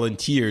 they're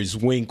volunteers,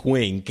 wink,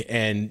 wink,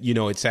 and,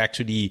 it's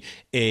actually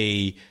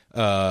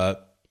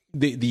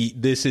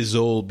this is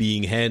all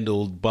being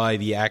handled by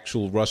the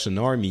actual Russian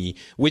army,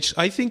 which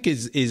I think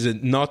is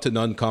not an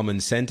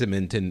uncommon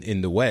sentiment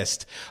in the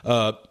West.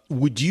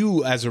 Would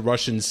you, as a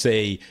Russian,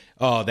 say,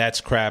 oh, that's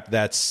crap,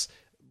 that's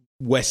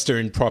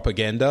Western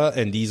propaganda,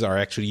 and these are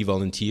actually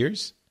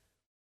volunteers?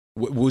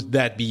 Would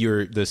that be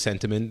the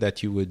sentiment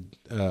that you would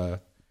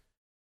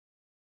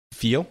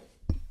feel?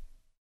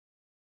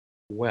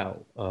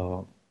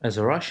 Well, as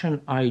a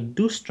Russian, I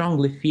do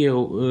strongly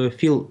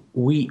feel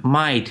we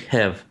might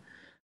have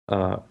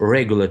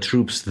regular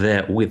troops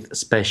there with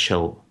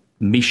special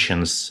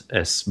missions,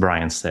 as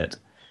Brian said.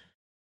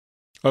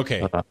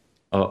 Okay.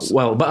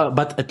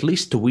 But at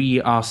least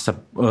we are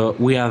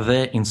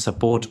there in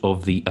support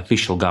of the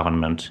official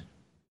government.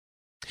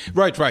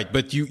 Right.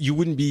 But you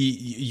wouldn't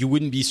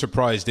be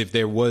surprised if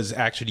there was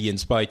actually, in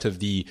spite of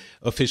the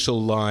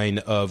official line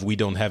of we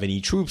don't have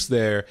any troops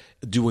there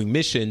doing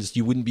missions,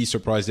 you wouldn't be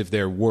surprised if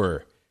there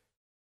were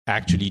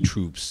actually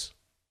troops.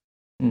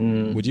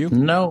 Would you?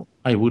 No,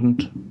 I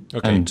wouldn't.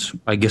 Okay.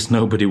 And I guess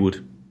nobody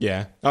would.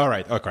 Yeah. All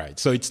right. Okay.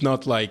 So it's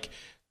not like,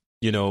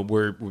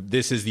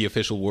 this is the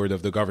official word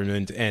of the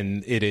government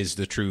and it is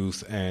the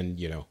truth, and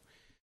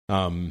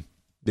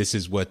this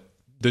is what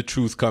the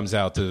truth comes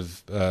out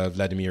of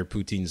Vladimir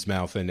Putin's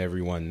mouth, and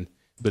everyone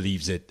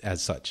believes it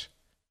as such.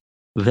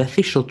 The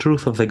official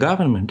truth of the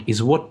government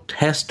is what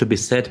has to be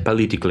said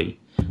politically.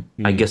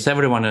 I guess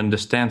everyone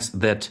understands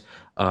that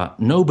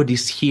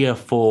nobody's here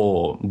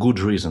for good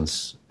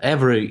reasons.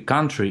 Every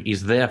country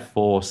is there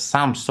for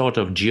some sort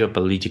of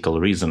geopolitical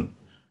reason,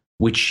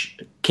 which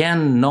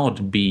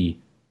cannot be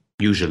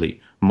usually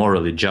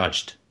morally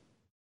judged.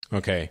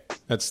 Okay,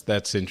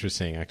 that's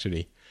interesting,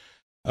 actually.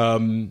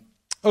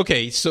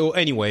 Okay, so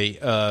anyway,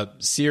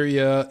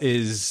 Syria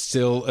is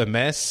still a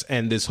mess,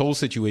 and this whole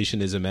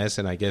situation is a mess,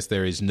 and I guess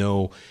there is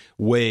no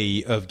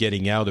way of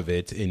getting out of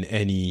it in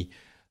any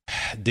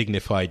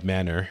dignified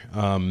manner.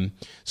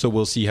 So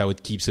we'll see how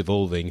it keeps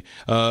evolving.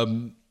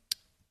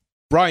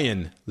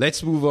 Brian,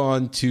 let's move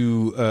on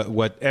to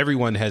what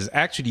everyone has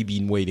actually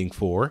been waiting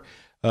for.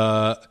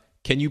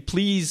 Can you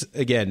please,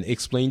 again,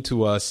 explain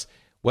to us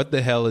what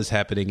the hell is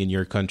happening in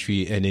your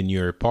country and in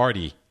your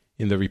party,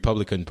 in the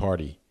Republican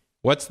Party?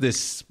 What's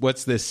this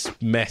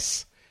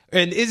mess?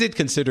 And is it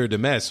considered a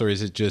mess, or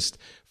is it just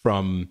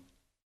from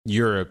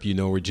Europe,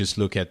 we just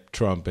look at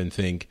Trump and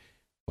think,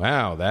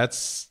 wow,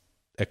 that's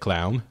a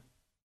clown?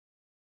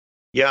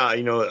 Yeah,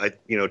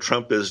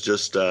 Trump is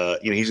just,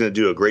 he's going to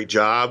do a great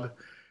job.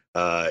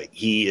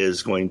 He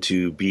is going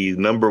to be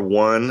number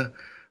one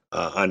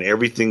on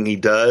everything he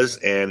does,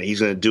 and he's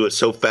going to do it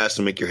so fast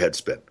to make your head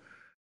spin.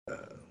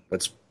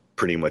 That's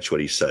pretty much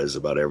what he says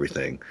about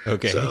everything.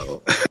 Okay.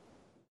 So,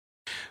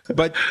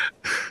 but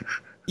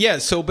yeah,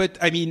 but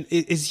I mean,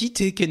 is he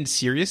taken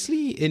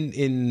seriously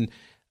in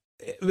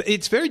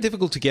it's very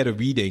difficult to get a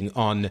reading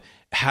on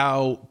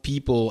how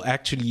people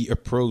actually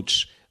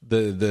approach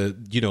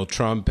the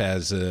Trump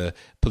as a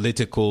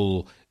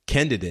political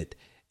candidate.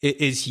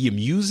 Is he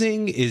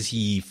amusing? Is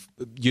he,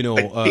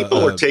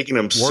 people are taking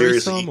him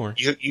seriously. Or?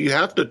 You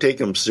have to take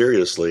him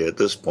seriously at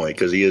this point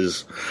because he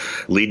is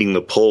leading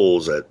the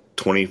polls at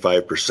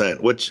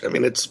 25%, which, I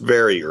mean, it's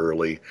very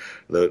early.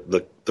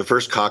 The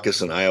first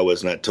caucus in Iowa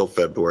is not till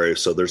February,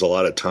 so there's a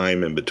lot of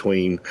time in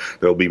between.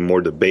 There will be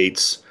more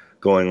debates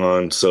going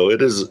on, so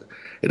it is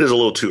a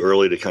little too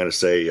early to kind of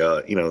say,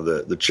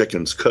 the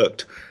chicken's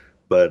cooked.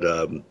 But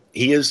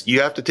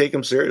you have to take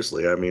him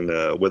seriously. I mean,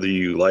 whether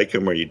you like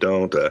him or you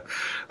don't,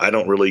 I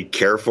don't really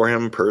care for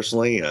him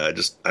personally. I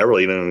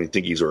really don't even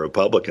think he's a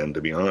Republican,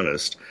 to be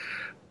honest.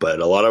 But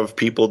a lot of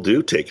people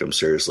do take him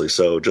seriously.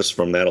 So just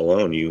from that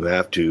alone, you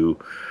have to,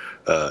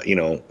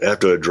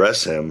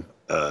 address him,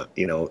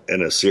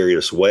 in a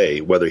serious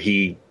way. Whether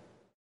he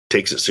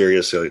takes it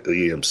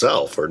seriously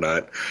himself or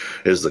not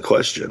is the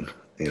question.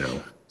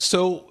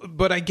 So,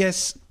 but I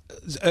guess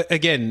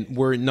again,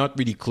 we're not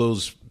really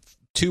close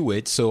to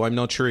it, so I'm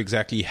not sure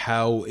exactly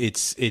how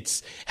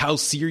how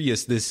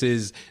serious this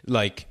is.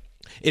 Like,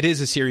 it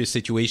is a serious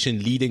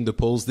situation leading the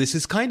polls. This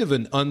is kind of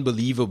an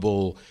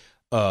unbelievable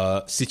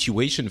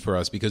situation for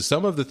us because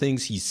some of the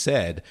things he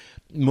said,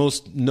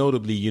 most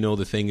notably,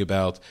 the thing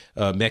about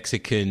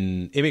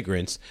Mexican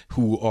immigrants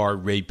who are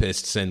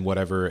rapists and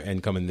whatever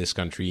and come in this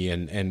country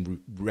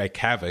and wreak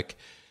havoc.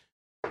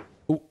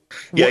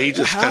 Yeah, he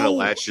just kind of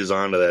latches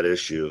onto that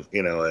issue.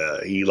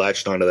 He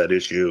latched onto that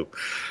issue.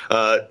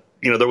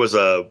 There was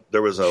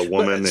a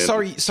woman.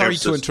 Sorry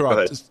to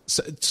interrupt.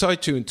 Sorry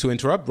to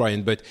interrupt,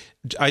 Brian, but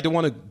I don't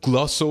want to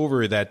gloss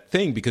over that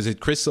thing because it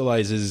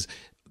crystallizes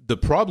the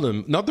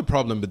problem, not the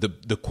problem, but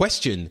the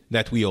question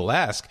that we all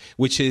ask,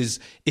 which is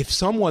if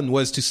someone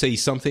was to say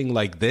something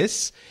like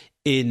this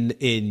in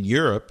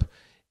Europe,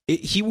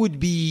 he would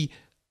be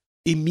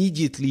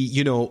immediately,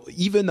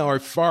 even our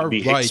far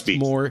right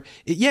more.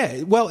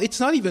 Yeah, well, it's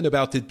not even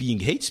about it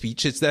being hate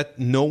speech. It's that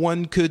no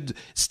one could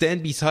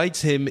stand beside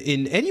him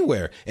in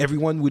anywhere.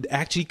 Everyone would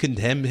actually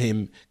condemn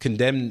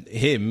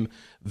him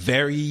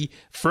very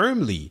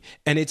firmly.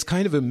 And it's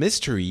kind of a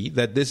mystery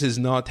that this is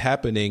not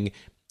happening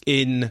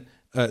in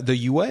the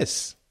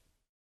U.S.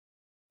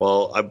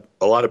 Well,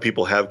 a lot of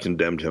people have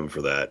condemned him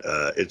for that.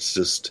 It's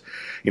just,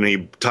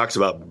 he talks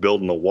about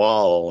building a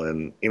wall,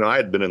 and I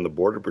had been in the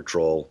Border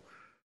Patrol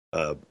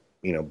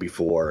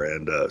before.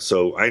 And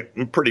so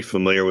I'm pretty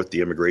familiar with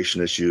the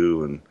immigration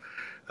issue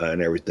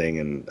and everything.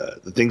 And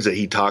the things that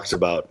he talks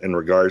about in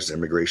regards to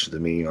immigration to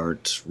me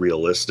aren't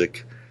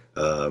realistic.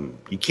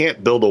 You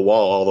can't build a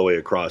wall all the way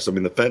across. I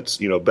mean, the fence,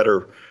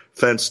 better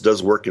fence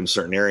does work in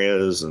certain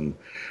areas,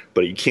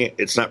 but you can't,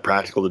 it's not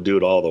practical to do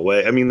it all the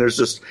way. I mean, there's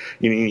just,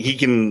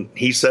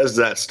 he says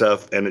that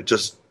stuff, and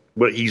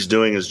what he's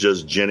doing is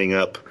just ginning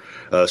up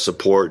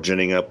support,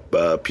 ginning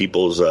up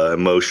people's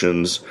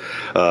emotions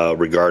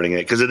regarding it,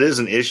 because it is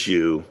an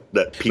issue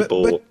that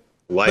people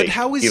like. But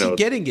how is he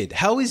getting it?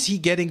 How is he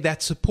getting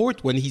that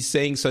support when he's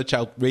saying such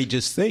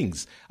outrageous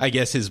things? I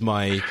guess is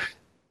my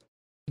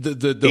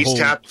the he's whole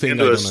tapped thing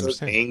into I a don't certain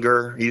understand.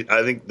 anger.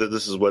 I think that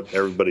this is what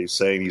everybody's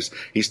saying.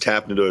 He's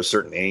tapped into a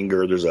certain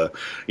anger. There's an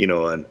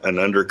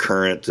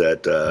undercurrent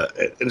that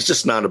and it's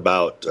just not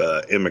about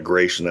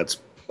immigration. That's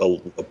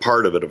a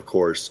part of it, of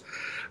course.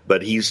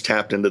 But he's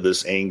tapped into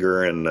this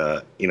anger and,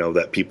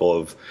 that people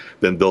have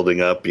been building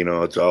up,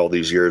 all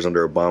these years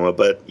under Obama.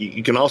 But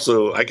I can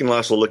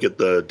also look at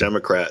the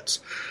Democrats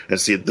and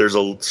see that there's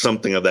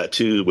something of that,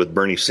 too, with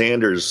Bernie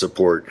Sanders'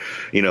 support,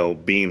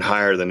 being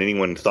higher than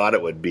anyone thought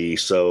it would be.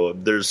 So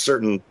there's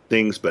certain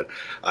things, but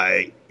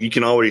you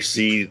can already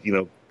see,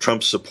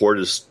 Trump's support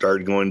has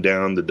started going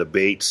down. The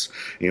debates,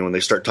 when they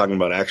start talking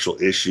about actual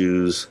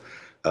issues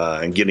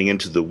and getting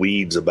into the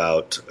weeds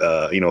about,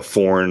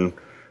 foreign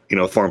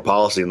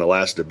policy in the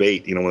last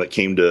debate, when it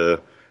came to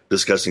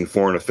discussing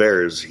foreign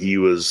affairs, he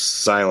was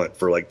silent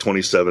for like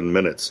 27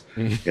 minutes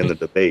in the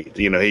debate.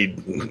 I'm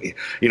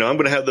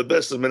going to have the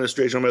best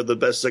administration, I'm going to have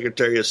the best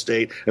Secretary of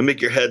State, and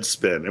make your head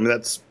spin. I mean,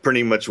 that's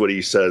pretty much what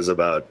he says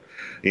about,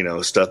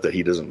 stuff that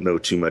he doesn't know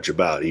too much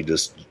about. He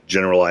just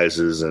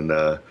generalizes and,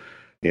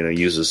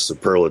 uses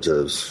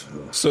superlatives.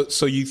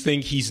 So you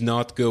think he's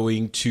not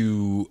going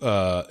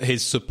to,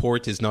 his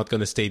support is not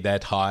going to stay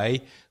that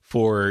high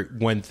for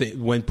when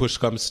push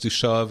comes to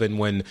shove and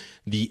when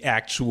the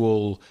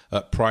actual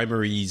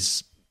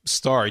primaries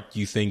start?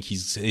 You think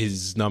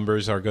his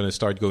numbers are going to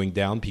start going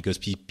down because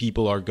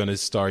people are going to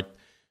start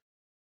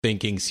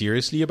thinking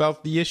seriously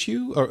about the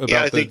issue or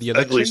about the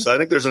election? I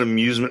think there's an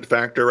amusement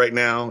factor right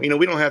now. We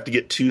don't have to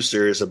get too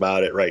serious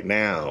about it right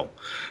now,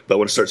 but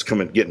when it starts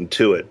getting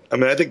to it, I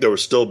mean, I think there will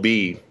still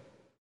be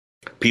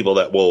people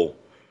that will,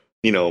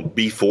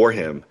 be for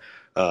him.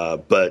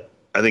 But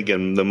I think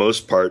in the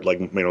most part, like,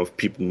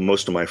 people,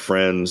 most of my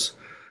friends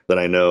that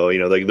I know,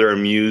 they're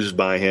amused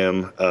by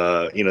him.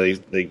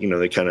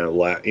 They kind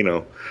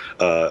of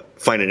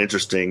find it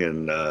interesting.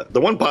 And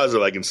the one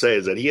positive I can say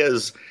is that he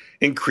has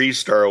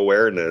increased our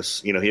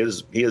awareness. He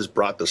has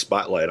brought the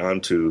spotlight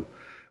onto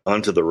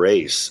the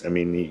race. I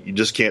mean, you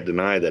just can't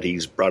deny that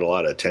he's brought a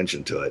lot of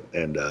attention to it.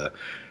 And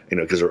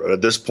because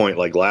at this point,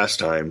 like last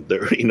time,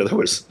 there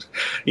was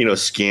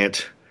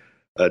scant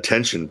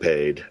attention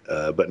paid.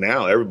 But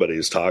now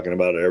everybody's talking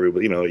about it.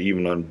 Everybody,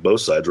 even on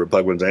both sides,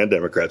 Republicans and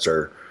Democrats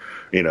are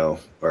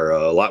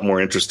a lot more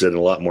interested and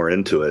a lot more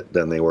into it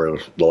than they were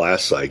the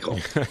last cycle.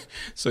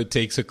 So it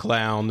takes a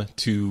clown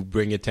to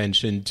bring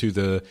attention to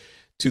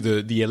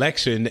the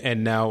election,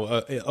 and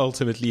now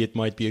ultimately it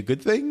might be a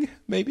good thing.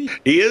 Maybe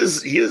he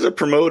is a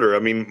promoter. I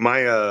mean,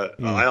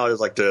 I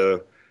always like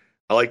to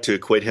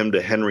equate him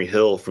to Henry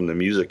Hill from The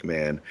Music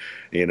Man.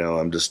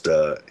 I'm just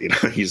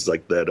he's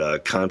like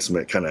that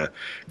consummate kind of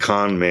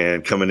con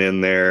man coming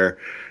in there,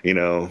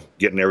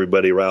 getting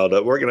everybody riled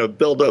up. We're gonna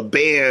build a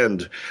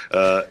band,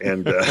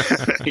 and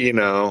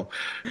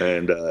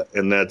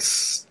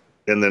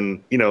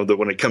then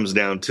when it comes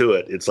down to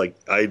it, it's like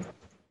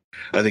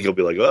I think he'll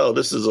be like, oh,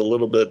 this is a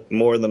little bit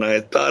more than I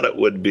thought it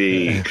would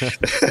be.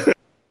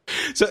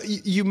 So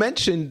you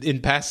mentioned in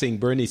passing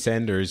Bernie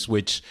Sanders,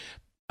 which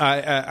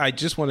I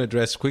just want to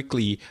address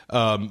quickly.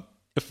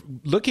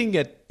 Looking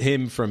at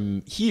him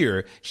from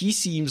here, he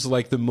seems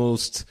like the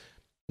most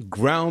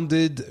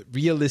grounded,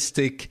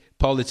 realistic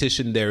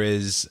politician there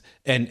is,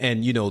 and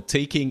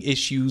taking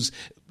issues,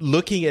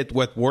 looking at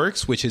what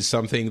works, which is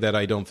something that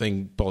I don't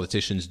think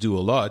politicians do a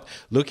lot,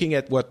 looking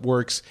at what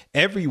works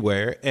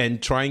everywhere and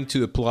trying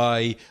to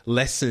apply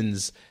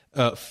lessons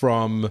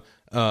from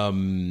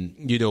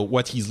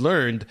what he's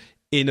learned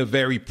in a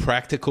very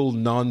practical,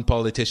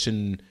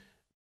 non-politician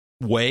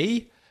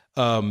way.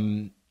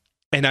 And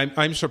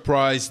I'm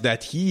surprised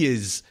that he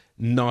is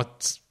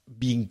not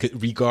being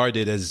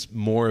regarded as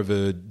more of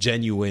a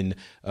genuine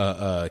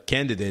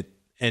candidate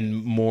and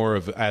more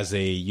of as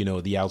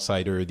a, the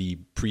outsider, the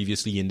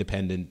previously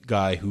independent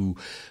guy who,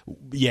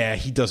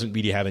 he doesn't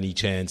really have any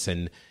chance.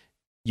 And,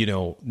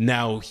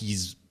 now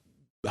he's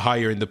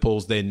higher in the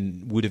polls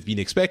than would have been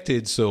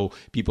expected. So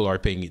people are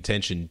paying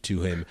attention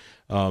to him.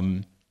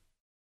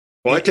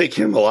 Well, I take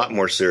him a lot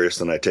more serious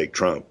than I take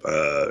Trump.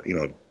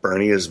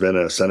 Bernie has been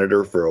a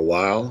senator for a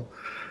while.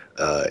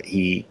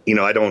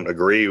 I don't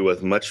agree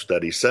with much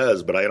that he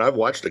says, but I've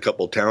watched a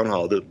couple of town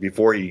hall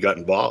before he got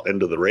involved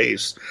into the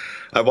race.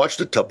 I've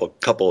watched a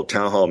couple of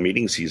town hall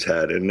meetings he's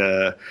had,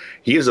 and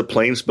he is a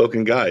plain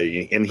spoken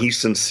guy, and he's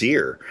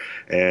sincere.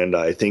 And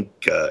I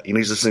think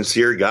he's a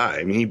sincere guy.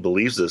 I mean, he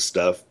believes this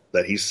stuff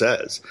that he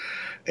says,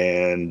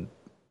 and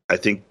I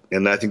think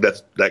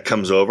that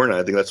comes over, and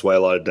I think that's why a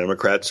lot of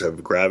Democrats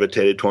have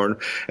gravitated toward him.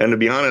 And to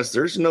be honest,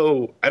 I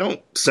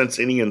don't sense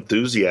any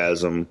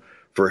enthusiasm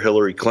for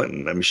Hillary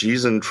Clinton. I mean,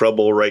 she's in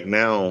trouble right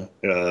now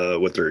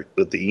with the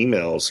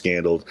email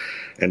scandal,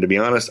 and to be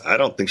honest, I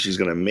don't think she's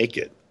going to make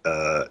it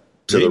to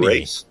the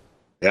race.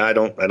 Yeah, I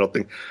don't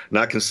think.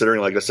 Not considering,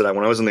 like I said,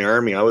 when I was in the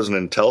Army, I was in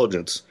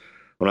intelligence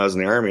when I was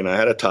in the Army, and I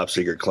had a top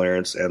secret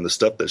clearance, and the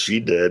stuff that she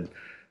did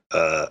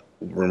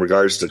in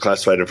regards to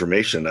classified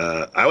information,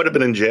 I would have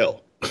been in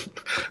jail.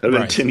 I've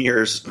been 10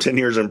 years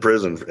in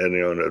prison, and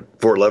in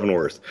Fort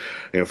Leavenworth,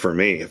 for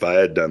me, if I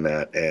had done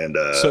that. And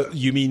so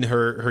you mean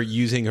her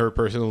using her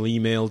personal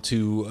email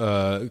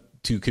to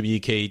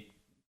communicate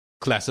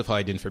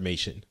classified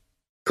information?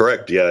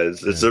 Correct. Yeah,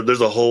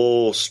 there's a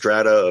whole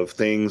strata of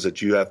things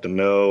that you have to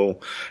know,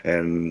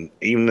 and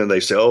even when they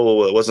say, "Oh,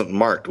 well, it wasn't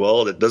marked,"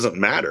 well, it doesn't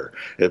matter.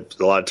 If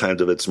a lot of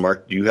times if it's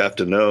marked, you have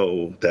to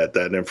know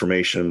that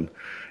information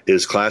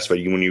is classified.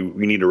 You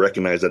need to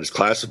recognize that it's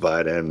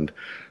classified and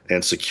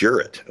secure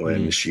it.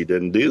 When she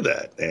didn't do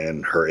that,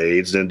 and her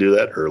aides didn't do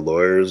that, her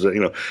lawyers,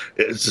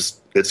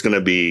 it's going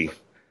to be.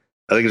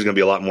 I think there's going to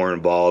be a lot more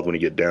involved when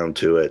you get down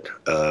to it.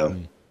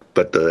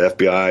 But the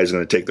FBI is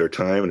going to take their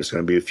time, and it's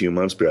going to be a few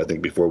months, I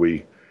think, before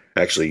we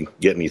actually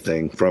get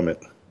anything from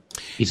it.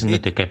 Isn't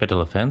it a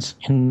capital offense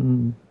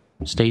in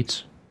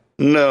states?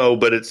 No,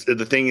 but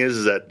the thing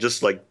is that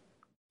just like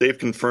they've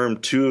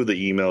confirmed 2 of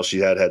the emails she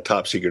had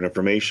top secret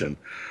information,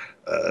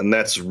 and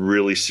that's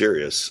really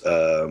serious.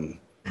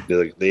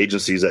 The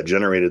agencies that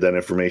generated that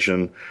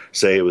information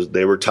say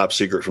they were top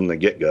secret from the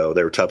get-go.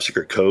 They were top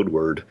secret code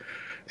word,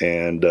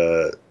 and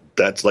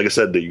that's, like I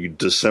said, you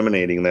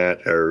disseminating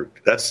that, or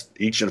that's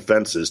each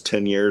offense is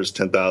 10 years,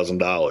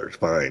 $10,000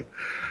 fine.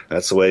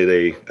 That's the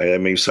way I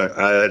had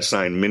to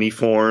sign many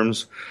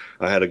forms.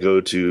 I had to go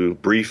to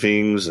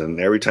briefings, and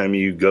every time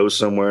you go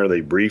somewhere,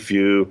 they brief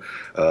you.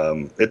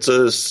 It's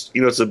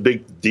a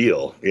big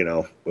deal,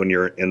 when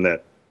you're in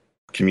that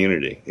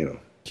community,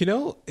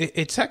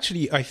 It's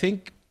actually, I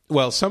think,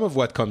 some of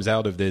what comes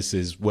out of this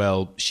is,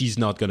 she's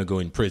not going to go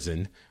in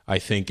prison. I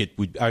think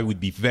I would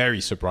be very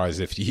surprised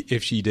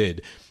if she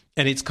did.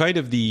 And it's kind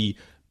of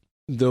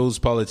those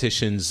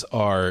politicians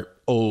are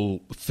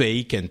all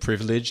fake and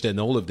privileged and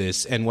all of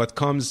this. And what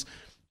comes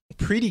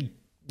pretty,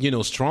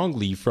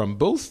 strongly from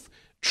both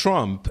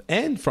Trump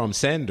and from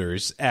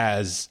Sanders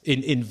as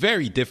in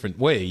very different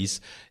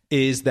ways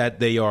is that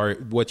they are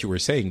what you were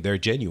saying, they're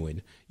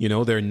genuine.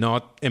 They're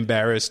not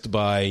embarrassed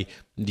by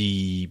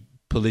the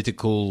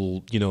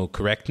political,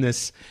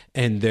 correctness,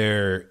 and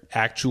they're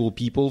actual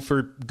people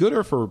for good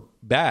or for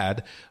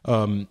bad.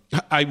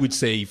 I would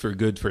say for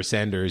good for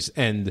Sanders,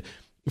 and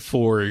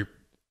for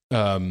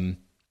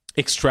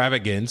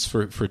extravagance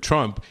for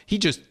Trump. He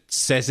just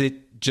says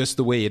it just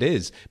the way it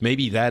is.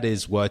 Maybe that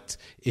is what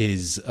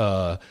is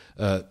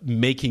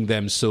making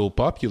them so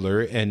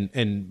popular,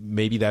 and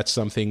maybe that's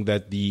something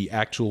that the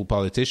actual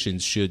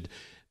politicians should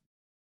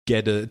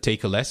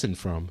take a lesson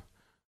from.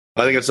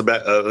 I think that's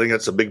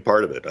a big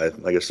part of it.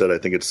 Like I said, I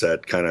think it's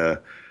that kind of,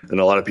 and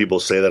a lot of people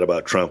say that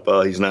about Trump.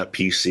 Oh, he's not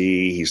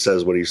PC. He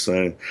says what he's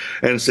saying.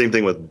 And same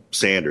thing with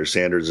Sanders.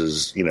 Sanders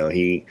is,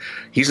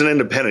 he's an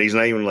independent. He's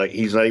not even like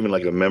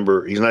a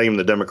member. He's not even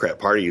the Democrat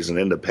Party. He's an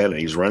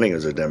independent. He's running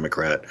as a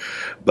Democrat,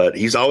 but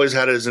he's always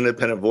had his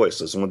independent voice.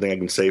 That's one thing I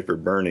can say for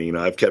Bernie.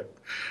 I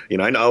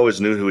always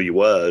knew who he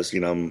was.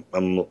 I'm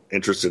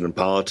interested in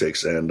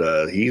politics, and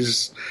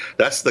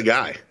that's the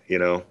guy.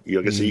 So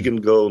you can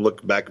go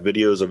look back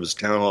videos of his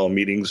town hall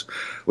meetings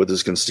with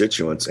his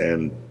constituents,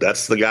 and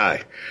that's the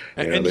guy.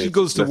 And he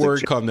goes to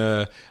work on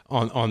the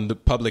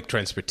public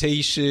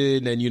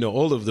transportation, and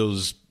all of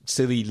those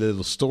silly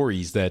little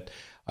stories that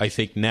I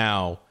think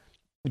now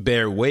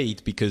bear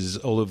weight because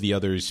all of the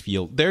others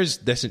feel there's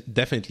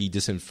definitely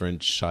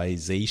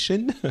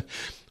disenfranchisation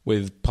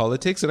with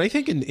politics, and I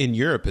think in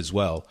Europe as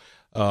well.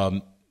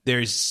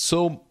 There's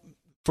so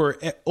for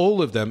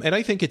all of them, and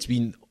I think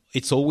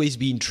it's always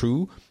been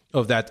true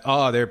of that.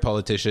 They're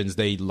politicians,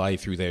 they lie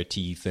through their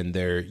teeth, and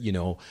they're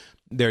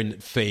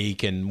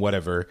fake and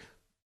whatever.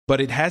 But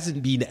it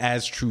hasn't been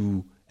as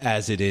true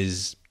as it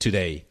is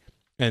today.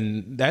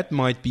 And that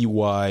might be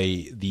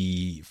why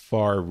the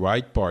far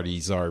right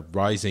parties are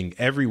rising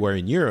everywhere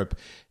in Europe,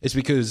 is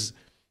because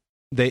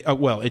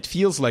it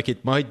feels like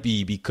it might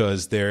be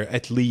because they're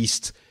at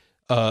least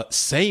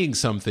saying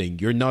something.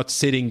 You're not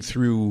sitting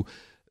through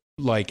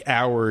like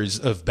hours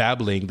of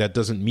babbling that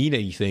doesn't mean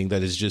anything,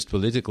 that is just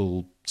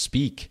political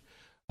speak.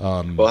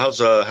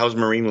 How's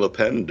Marine Le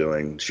Pen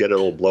doing? She had a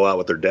little blowout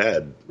with her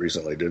dad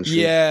recently, didn't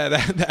she? Yeah,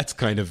 that's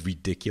kind of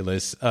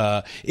ridiculous.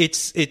 As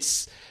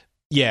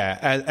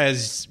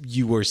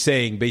you were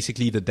saying,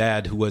 basically the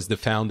dad, who was the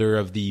founder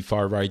of the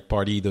far-right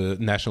party, the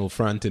National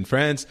Front in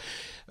France,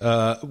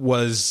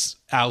 was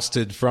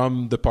ousted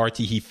from the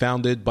party he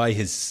founded by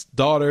his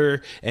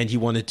daughter, and he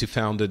wanted to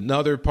found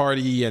another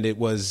party, and it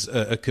was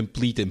a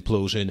complete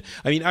implosion.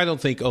 I mean, I don't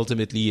think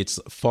ultimately it's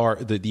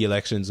the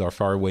elections are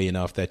far away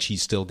enough that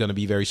she's still going to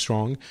be very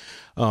strong.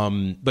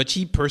 But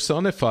she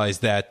personifies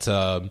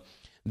that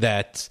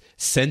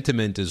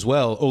sentiment as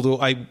well. Although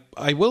I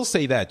will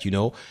say that,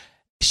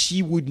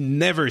 she would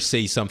never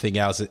say something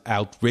as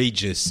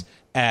outrageous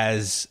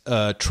as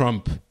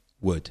Trump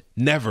would.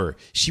 Never.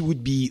 She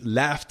would be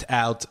laughed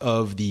out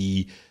of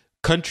the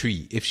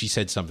country if she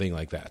said something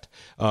like that.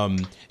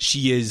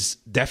 She is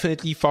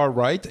definitely far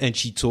right, and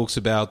she talks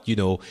about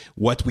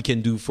what we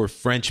can do for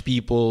French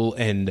people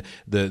and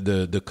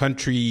the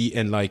country,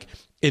 and like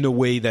in a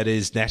way that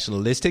is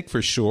nationalistic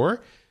for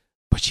sure.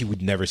 But she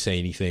would never say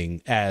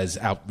anything as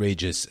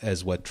outrageous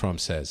as what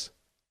Trump says.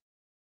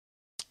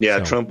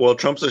 Yeah, so.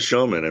 Trump's a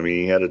showman. I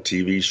mean, he had a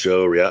TV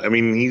show.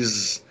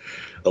 He's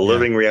a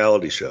living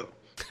reality show.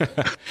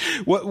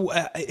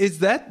 What is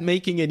that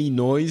making any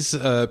noise,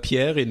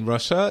 Pierre, in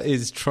Russia?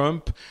 Is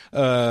Trump,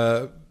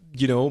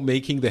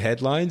 making the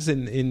headlines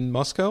in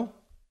Moscow?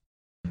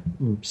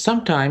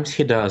 Sometimes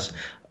he does.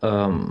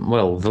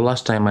 The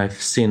last time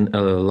I've seen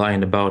a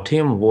line about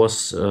him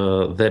was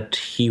that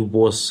he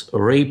was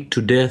raped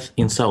to death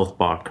in South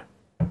Park.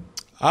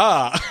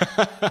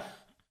 I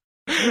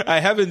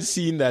haven't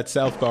seen that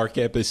South Park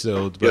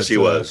episode. But, yes, he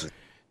was.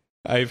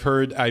 I've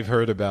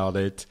heard about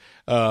it.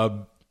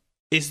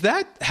 Is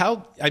that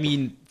how? I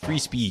mean, free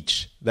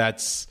speech.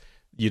 That's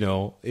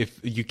if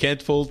you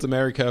can't fault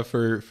America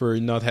for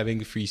not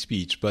having free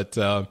speech, but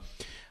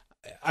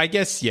I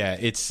guess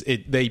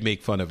they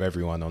make fun of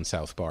everyone on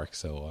South Park.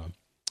 So,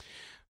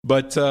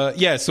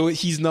 so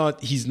he's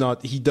not.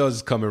 He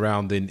does come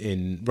around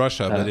in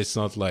Russia, but it's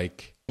not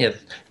like. Yes,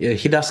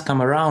 he does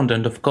come around,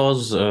 and of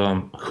course,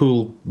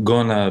 who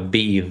gonna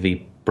be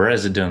the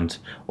president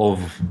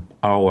of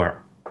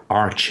our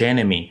arch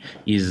enemy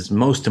is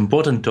most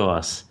important to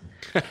us.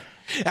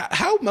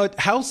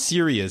 How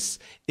serious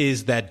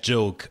is that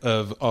joke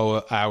of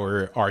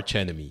our arch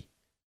enemy?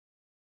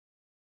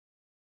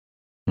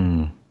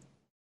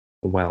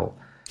 Well,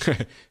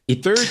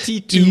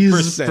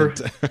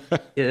 32%.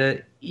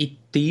 It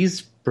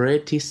is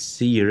pretty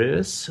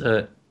serious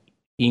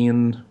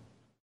in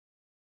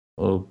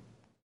a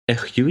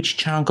huge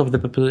chunk of the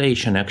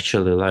population,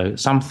 actually, like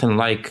something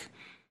like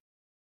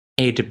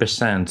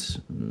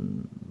 80%.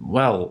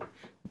 Well,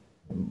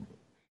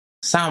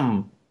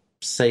 some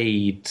say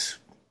it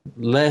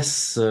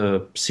less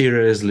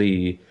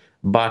seriously,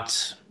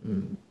 but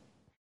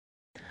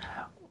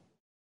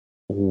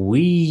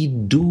we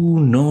do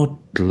not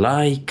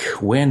like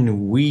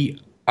when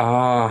we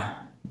are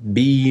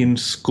being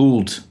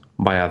schooled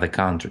by other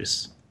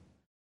countries.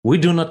 We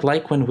do not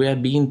like when we are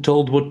being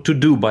told what to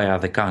do by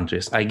other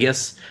countries. I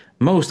guess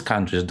most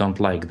countries don't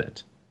like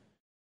that.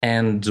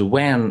 And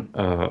when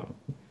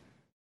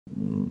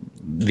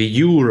the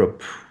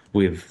Europe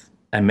with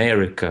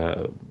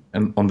America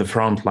on the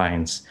front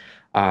lines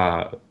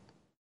are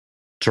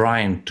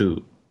trying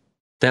to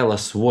tell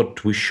us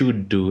what we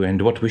should do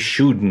and what we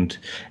shouldn't,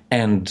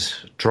 and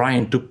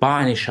trying to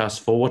punish us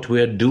for what we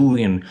are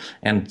doing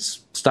and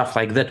stuff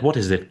like that. What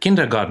is it?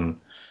 Kindergarten?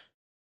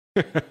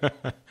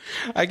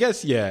 I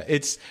guess, yeah.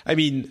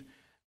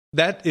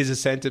 That is a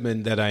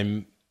sentiment that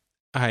I'm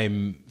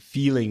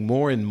feeling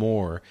more and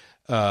more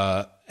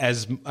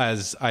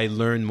as I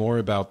learn more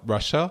about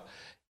Russia.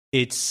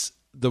 It's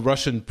the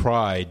Russian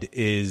pride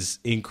is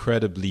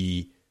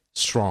incredibly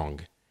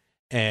strong,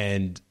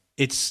 and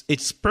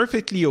it's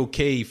perfectly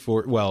okay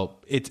for,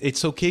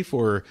 it's okay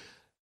for,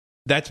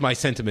 that's my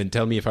sentiment,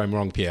 tell me if I'm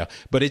wrong, Pierre,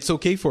 but it's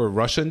okay for a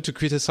Russian to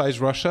criticize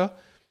Russia,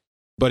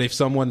 but if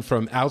someone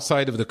from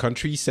outside of the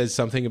country says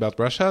something about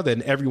Russia,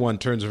 then everyone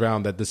turns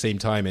around at the same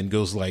time and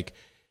goes like,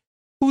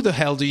 who the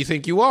hell do you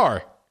think you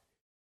are?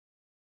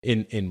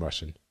 In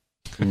Russian.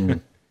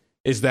 Mm.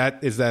 Is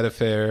that a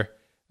fair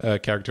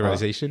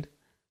characterization?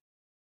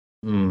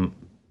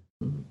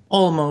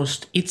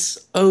 Almost.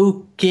 It's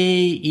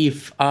okay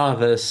if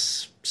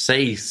others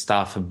say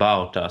stuff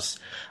about us,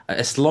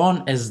 as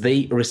long as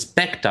they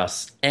respect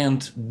us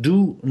and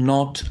do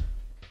not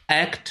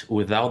act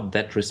without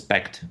that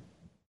respect.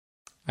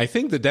 I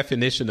think the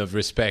definition of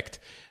respect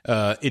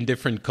in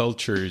different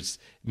cultures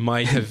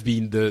might have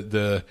been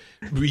the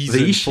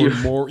reason the issue. For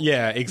more.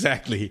 Yeah,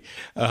 exactly.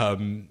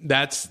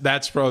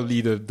 That's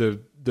probably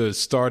the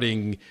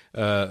starting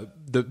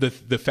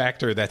the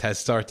factor that has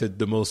started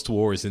the most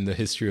wars in the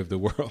history of the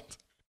world.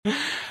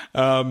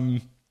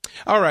 All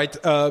right.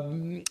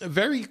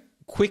 Very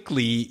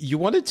quickly, you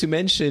wanted to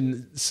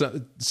mention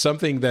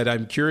something that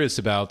I'm curious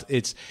about.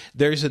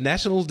 There's a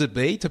national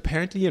debate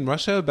apparently in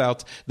Russia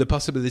about the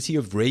possibility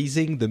of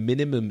raising the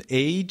minimum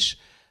age.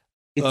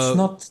 It's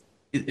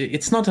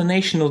not a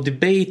national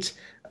debate.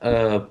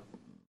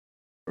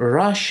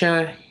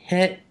 Russia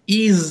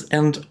is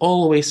and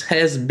always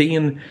has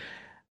been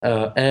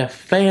a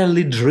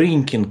fairly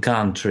drinking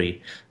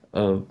country,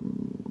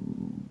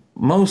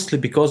 mostly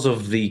because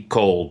of the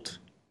cold.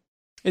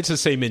 It's the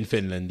same in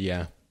Finland,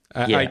 yeah.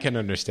 I can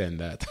understand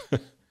that.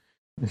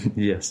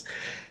 Yes.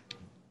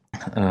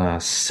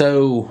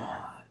 So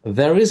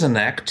there is an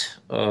act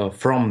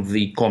from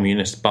the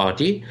Communist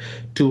Party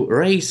to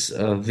raise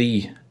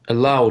the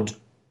allowed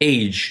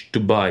age to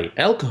buy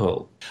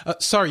alcohol.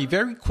 Sorry,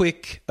 very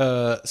quick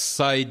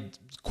side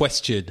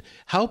question.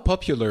 How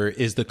popular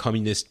is the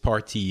Communist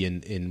Party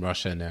in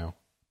Russia now?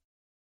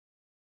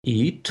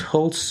 It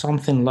holds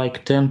something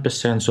like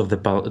 10% of the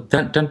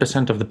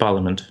 10% of the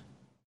parliament.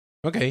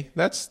 Okay,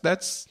 that's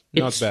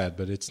not bad,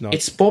 but it's not.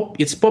 It's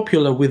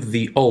popular with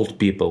the old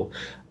people.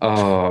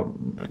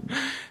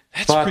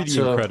 That's pretty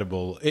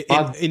incredible.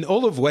 In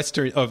all of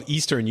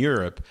Eastern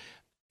Europe,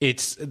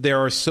 there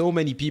are so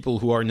many people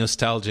who are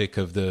nostalgic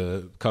of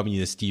the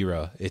communist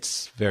era.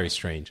 It's very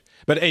strange.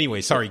 But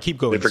anyway, sorry, keep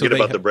going. They forget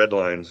about the bread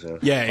lines.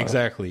 Yeah,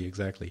 exactly.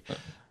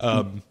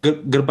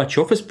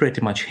 Gorbachev is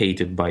pretty much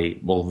hated by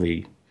all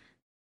the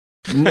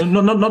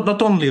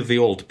not only the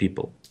old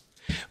people.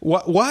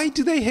 Why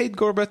do they hate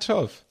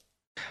Gorbachev?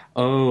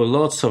 Oh,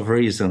 lots of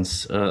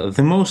reasons.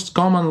 The most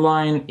common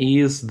line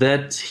is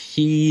that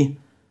he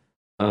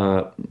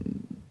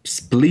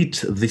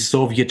split the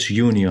Soviet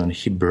Union.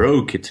 He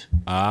broke it.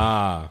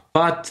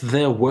 But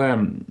there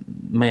were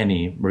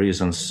many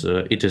reasons.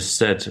 It is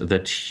said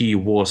that he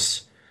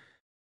was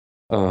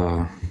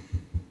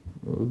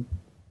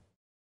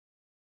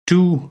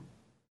too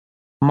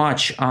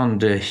much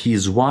under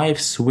his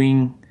wife's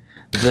wing,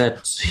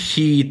 that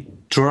he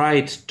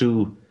tried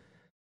to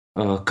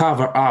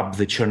cover up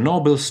the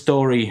Chernobyl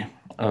story.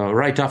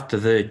 Right after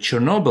the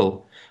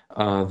Chernobyl,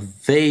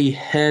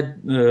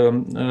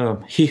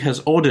 he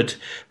has ordered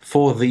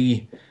for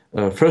the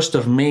 1st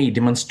of May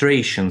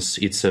demonstrations.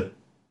 It's a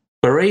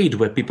parade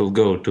where people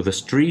go to the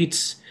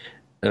streets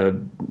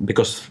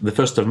because the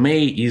 1st of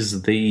May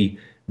is the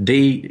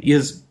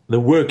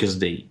workers'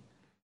 day.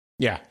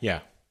 Yeah.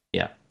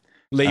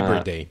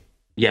 Labor Day.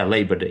 Yeah,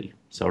 Labor Day.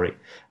 Sorry.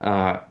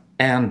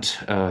 And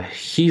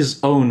his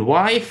own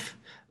wife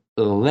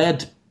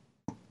led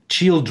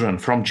children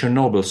from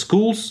Chernobyl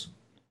schools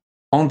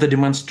on the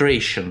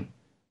demonstration.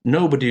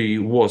 Nobody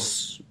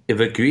was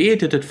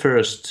evacuated at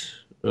first.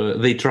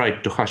 They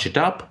tried to hush it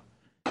up.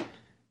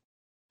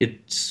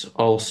 It's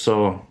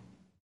also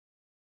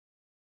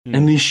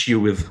an issue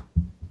with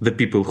the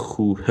people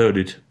who heard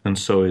it and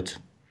saw it.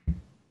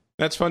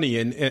 That's funny,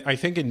 and I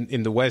think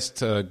in the West,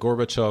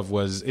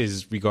 Gorbachev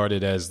is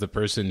regarded as the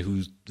person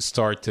who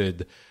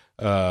started,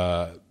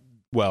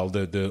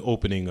 the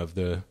opening of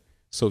the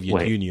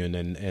Soviet Union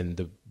and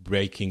the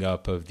breaking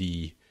up of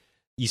the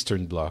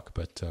Eastern Bloc.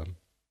 But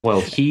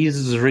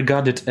he's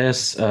regarded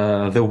as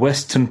the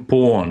Western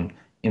pawn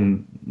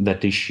in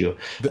that issue.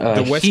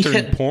 The He Western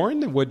had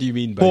porn? What do you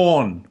mean by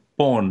porn?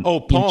 Oh,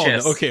 In pawn.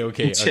 chess. Okay.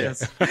 In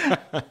chess.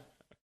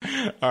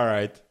 All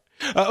right.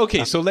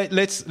 Okay, so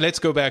let's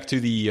go back to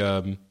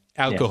the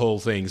alcohol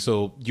thing.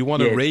 So you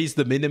want to raise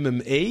the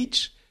minimum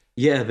age?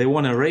 Yeah, they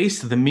want to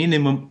raise the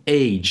minimum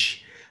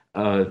age.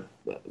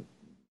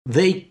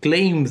 They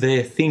claim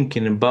they're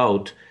thinking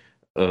about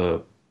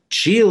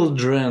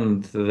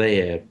children,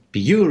 their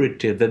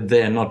purity, that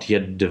they're not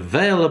yet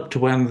developed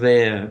when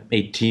they're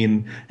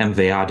 18, and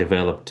they are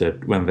developed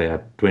when they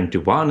are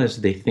 21,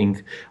 as they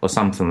think, or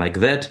something like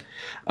that.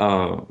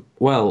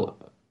 Well,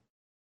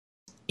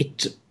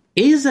 it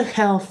is a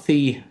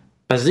healthy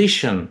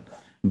position,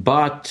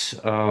 but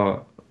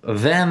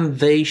then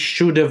they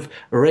should have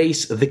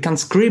raised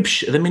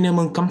the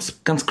minimum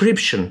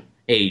conscription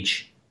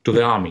age to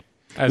the army.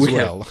 We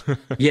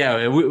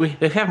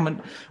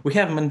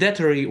have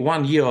mandatory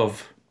 1 year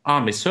of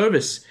army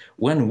service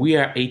when we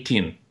are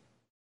 18,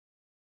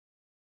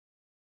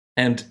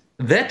 and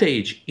that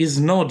age is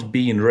not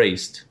being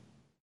raised.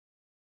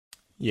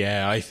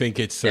 Yeah, I think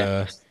it's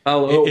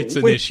it's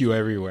an issue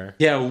everywhere.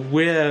 Yeah,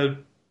 we're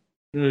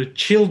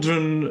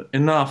children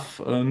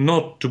enough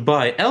not to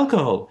buy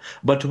alcohol,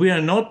 but we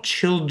are not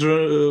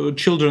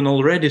children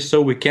already,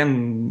 so we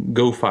can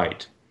go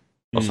fight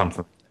or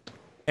something.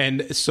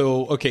 And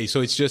so, okay,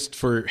 so it's just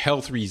for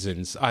health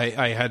reasons.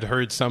 I had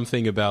heard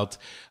something about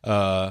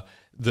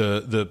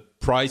the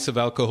price of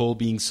alcohol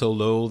being so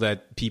low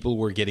that people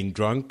were getting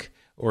drunk.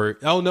 Or,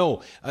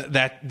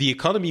 that the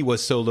economy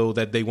was so low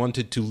that they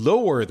wanted to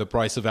lower the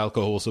price of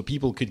alcohol so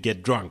people could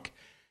get drunk.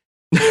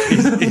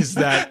 Is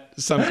that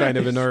some kind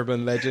of an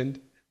urban legend?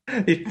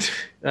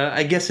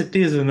 I guess it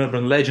is an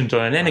urban legend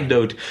or an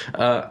anecdote.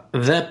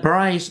 The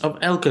price of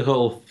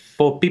alcohol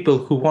for people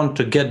who want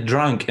to get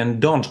drunk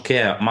and don't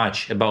care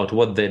much about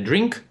what they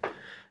drink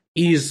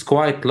is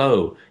quite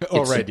low.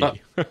 Already.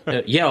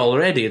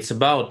 Already. It's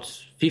about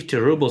 50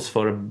 rubles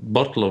for a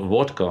bottle of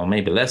vodka, or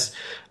maybe less.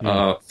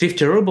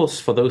 50 rubles,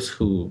 for those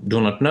who do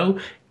not know,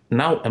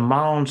 now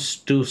amounts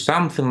to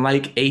something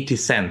like 80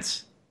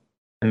 cents,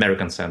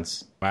 American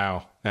cents.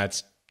 Wow,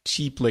 that's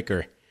cheap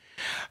liquor.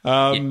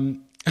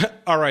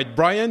 All right,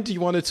 Brian, do you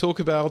want to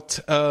talk about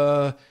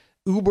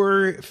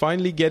Uber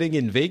finally getting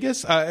in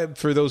Vegas?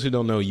 For those who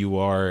don't know, you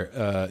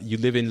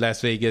live in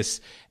Las Vegas,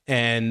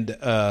 and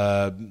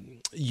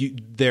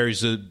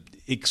there's an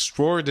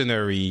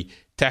extraordinary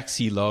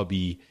taxi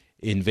lobby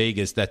in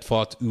Vegas that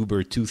fought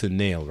Uber tooth and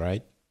nail,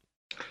 right?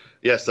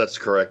 Yes, that's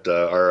correct.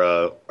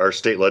 Our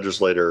state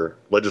legislature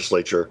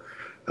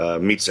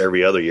meets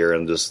every other year,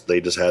 and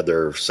they just had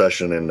their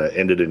session and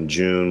ended in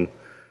June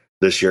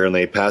this year, and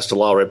they passed a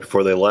law right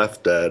before they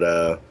left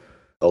that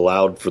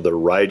allowed for the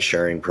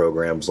ride-sharing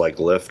programs like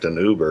Lyft and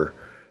Uber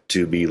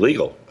to be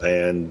legal.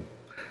 And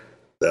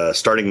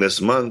starting this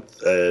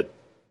month,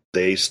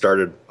 they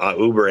started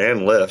Uber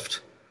and Lyft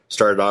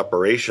started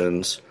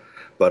operations,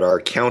 but our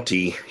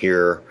county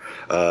here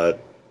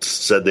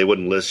said they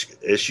wouldn't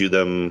issue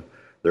them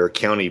their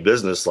county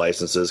business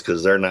licenses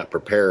because they're not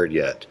prepared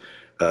yet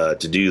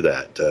to do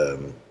that.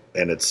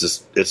 And it's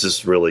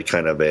just really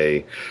kind of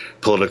a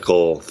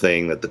political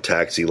thing that the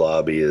taxi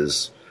lobby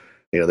is,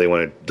 they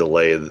want to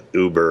delay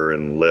Uber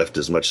and Lyft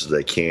as much as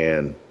they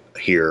can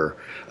here.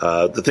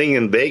 The thing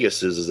in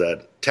Vegas is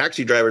that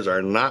taxi drivers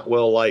are not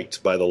well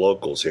liked by the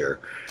locals here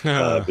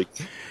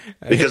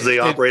because they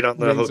operate on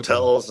the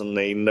hotels and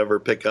they never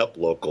pick up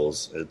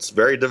locals. It's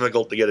very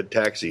difficult to get a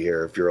taxi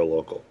here if you're a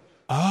local.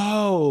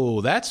 Oh,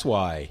 that's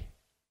why.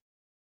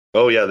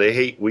 Oh yeah,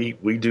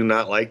 we do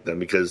not like them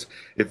because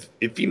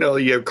if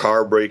your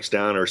car breaks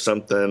down or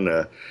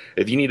something,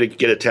 if you need to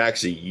get a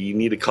taxi, you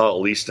need to call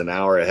at least an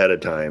hour ahead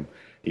of time.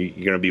 You're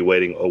going to be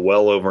waiting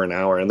well over an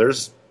hour, and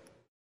there's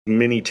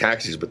many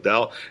taxis, but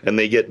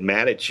they get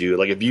mad at you.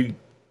 Like if you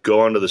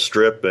go onto the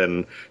Strip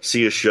and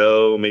see a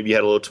show, maybe you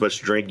had a little too much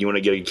to drink, you want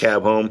to get a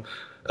cab home.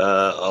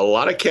 A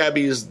lot of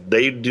cabbies,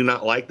 they do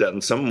not like that,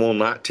 and some will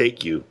not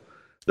take you.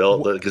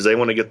 Because they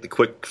want to get the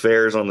quick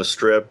fares on the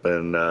Strip,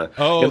 and they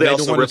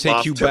don't want to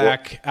take you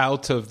back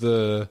out of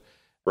the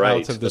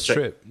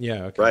Strip.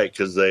 Yeah, okay. Right,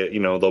 because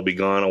they'll be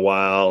gone a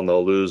while and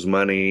they'll lose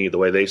money the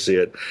way they see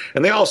it,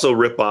 and they also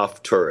rip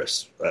off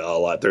tourists a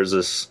lot. There's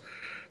this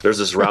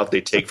route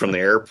they take from the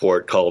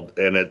airport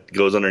and it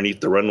goes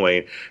underneath the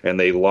runway, and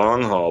they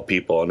long haul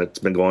people, and it's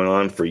been going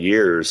on for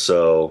years.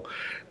 So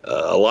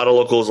a lot of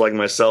locals like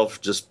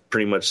myself just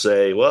pretty much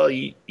say, well,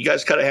 you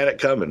guys kind of had it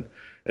coming.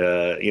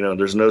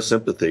 There's no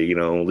sympathy,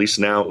 at least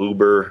now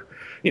Uber,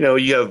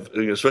 you have,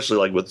 especially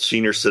like with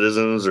senior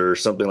citizens or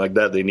something like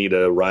that, they need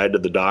a ride to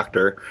the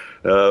doctor.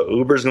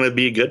 Uber's going to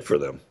be good for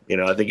them.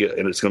 I think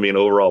it's going to be an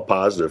overall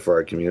positive for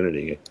our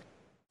community.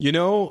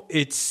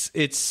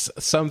 It's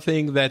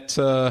something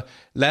that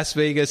Las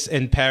Vegas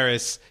and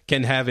Paris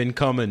can have in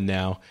common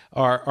now.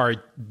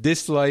 Our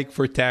dislike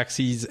for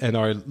taxis and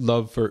our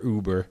love for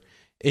Uber,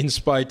 in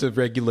spite of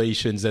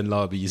regulations and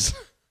lobbies.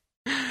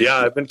 Yeah,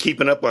 I've been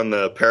keeping up on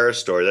the Paris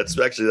story. That's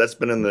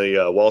been in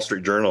the Wall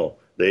Street Journal.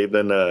 They've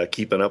been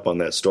keeping up on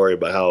that story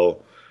about how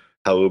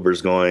how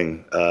Uber's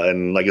going.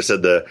 And like I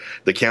said,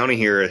 the county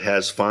here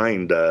has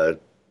fined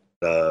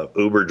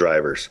Uber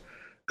drivers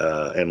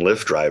and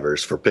Lyft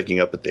drivers for picking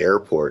up at the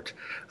airport.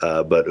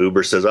 But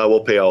Uber says, "Oh,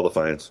 we'll pay all the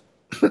fines."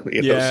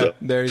 So.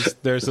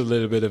 there's a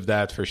little bit of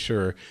that for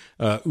sure.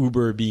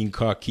 Uber being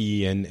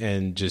cocky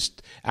and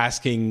just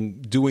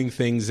doing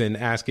things and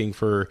asking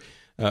for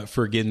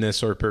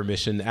forgiveness or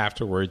permission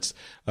afterwards.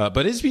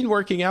 But it's been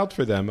working out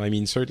for them. I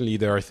mean, certainly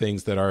there are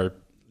things that are,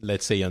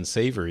 let's say,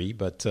 unsavory,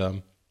 but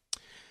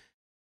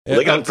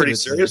they got pretty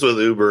serious with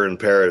Uber in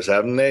Paris,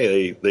 haven't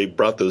they? They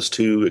brought those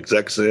two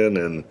execs in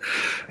and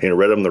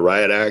read them the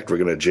riot act. We're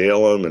going to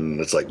jail them, and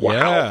it's like, wow.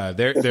 Yeah,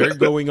 they're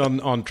going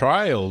on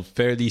trial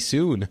fairly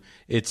soon.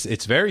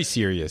 It's very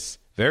serious.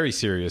 Very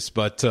serious,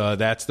 but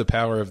that's the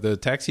power of the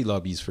taxi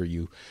lobbies for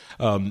you.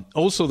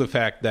 Also, the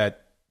fact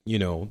that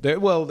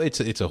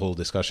it's a whole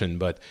discussion,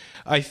 but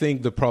I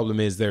think the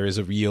problem is there is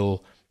a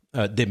real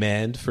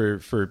demand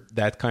for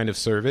that kind of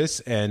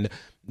service, and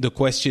the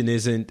question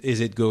isn't, is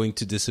it going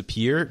to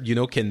disappear?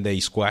 Can they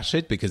squash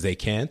it? Because they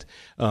can't.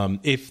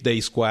 If they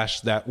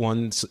squash that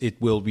once, it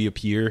will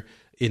reappear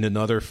in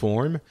another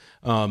form.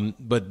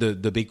 But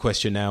the big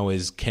question now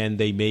is, can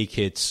they make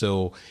it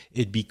so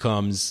it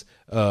becomes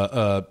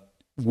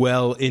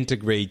well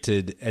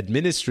integrated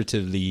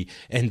administratively,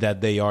 and that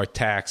they are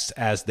taxed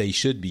as they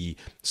should be,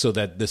 so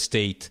that the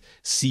state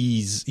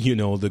sees,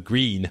 the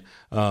green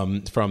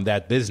from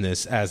that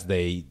business as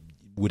they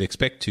would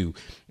expect to.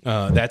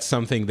 That's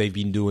something they've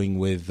been doing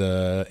with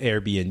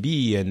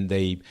Airbnb,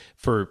 and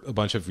for a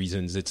bunch of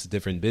reasons, it's a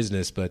different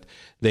business, but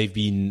they've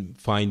been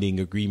finding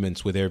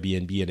agreements with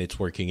Airbnb and it's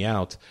working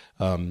out.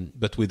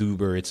 But with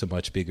Uber, it's a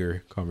much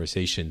bigger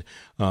conversation.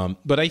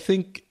 But I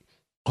think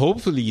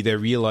hopefully they're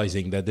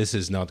realizing that this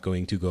is not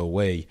going to go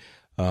away.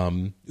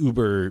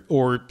 Uber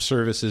or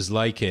services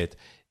like it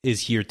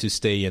is here to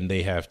stay, and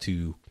they have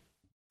to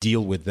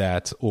deal with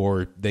that,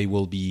 or they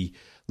will be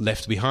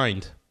left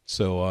behind.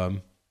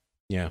 So,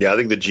 yeah, I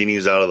think the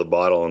genie's out of the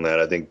bottle on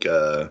that. I think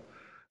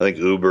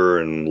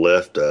Uber and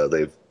Lyft,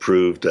 they've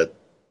proved that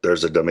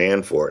there's a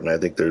demand for it, and I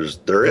think there is,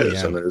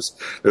 yeah. And there's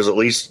at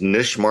least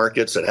niche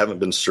markets that haven't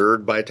been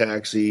served by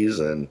taxis,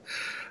 and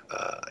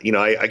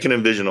I can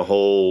envision a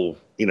whole,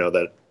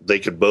 that they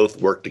could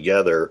both work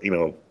together.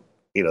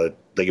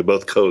 They could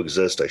both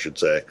coexist, I should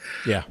say.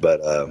 Yeah.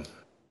 But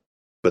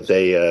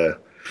they,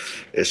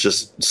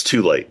 it's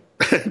too late.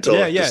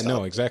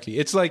 No, exactly.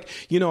 It's like,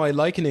 I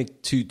liken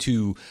it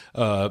to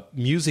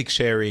music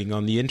sharing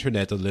on the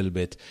internet a little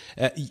bit.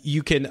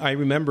 I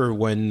remember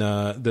when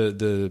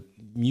the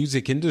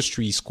music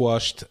industry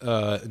squashed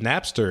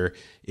Napster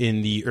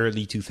in the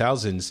early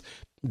 2000s.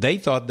 They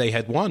thought they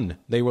had won.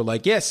 They were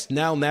like, "Yes,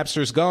 now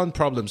Napster's gone,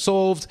 problem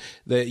solved."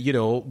 We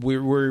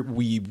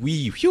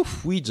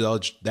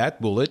dodged that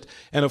bullet,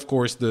 and of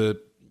course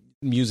the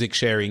music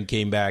sharing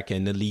came back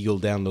and illegal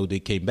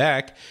downloading came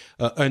back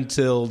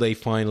until they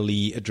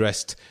finally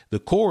addressed the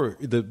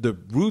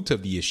root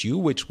of the issue,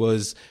 which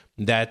was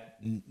that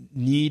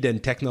need,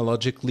 and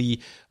technology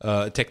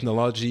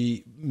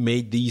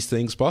made these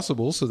things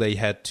possible, so they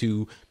had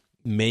to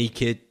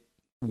make it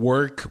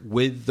work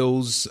with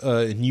those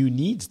new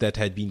needs that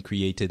had been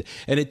created.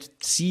 And it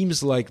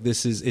seems like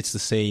it's the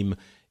same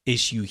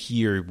issue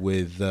here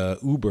with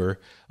Uber.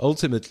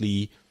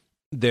 Ultimately,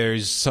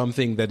 there's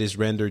something that is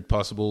rendered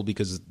possible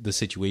because the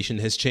situation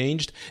has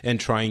changed, and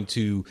trying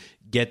to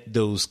get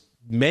those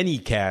many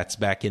cats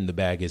back in the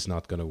bag is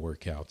not going to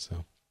work out.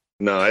 So,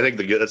 no, I think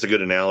that's a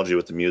good analogy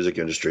with the music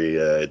industry.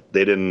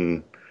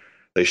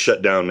 They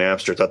shut down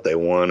Napster, thought they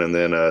won, and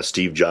then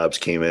Steve Jobs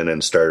came in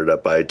and started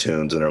up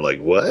iTunes, and they're like,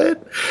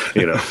 "What?"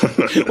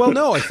 Well,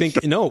 no, I think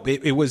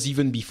it was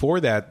even before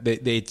that.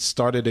 They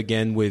started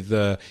again with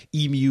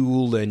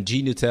eMule and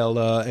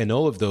G-Nutella and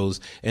all of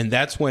those, and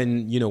that's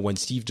when when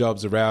Steve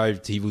Jobs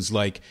arrived, he was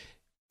like,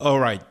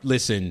 "All right,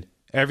 listen,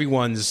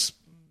 everyone's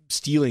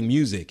stealing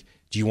music.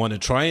 Do you want to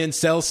try and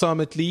sell some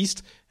at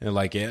least?" And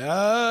like,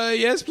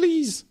 yes,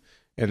 please.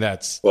 And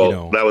that's,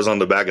 that was on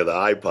the back of the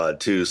iPod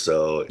too.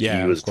 So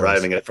he was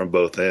driving it from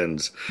both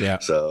ends. Yeah.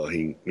 So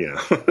he,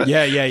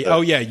 Yeah.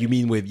 Oh yeah. You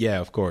mean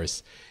of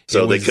course.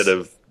 So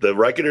the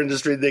record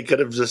industry, they could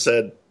have just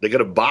said, they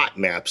could have bought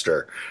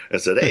Napster and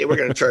said, "Hey, we're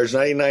going to charge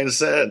 99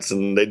 cents.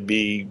 And they'd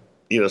be,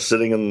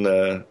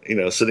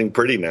 sitting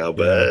pretty now.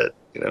 But,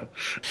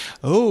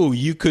 Oh,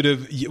 you could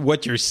have,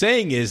 what you're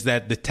saying is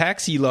that the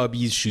taxi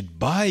lobbies should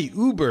buy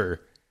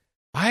Uber.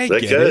 I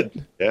get it.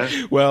 Yeah.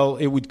 Well,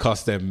 it would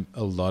cost them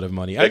a lot of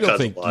money. I don't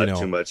think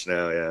too much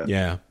now. Yeah.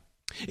 Yeah.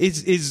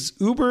 Is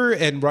Uber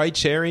and ride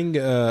sharing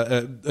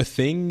a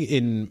thing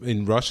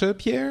in Russia,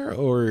 Pierre,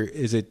 or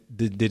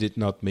did it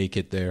not make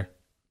it there?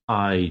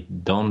 I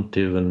don't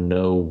even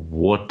know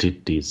what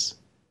it is.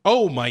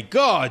 Oh my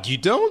God, you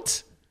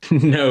don't?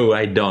 No,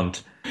 I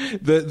don't.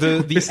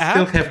 The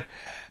app.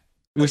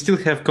 We still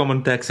have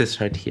common taxes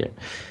right here.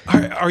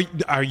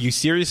 Are you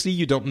seriously?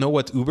 You don't know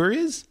what Uber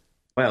is?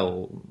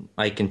 Well,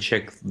 I can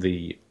check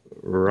the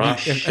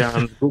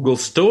Russian Google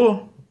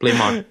Store. Play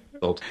Market.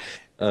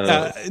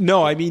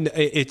 No, I mean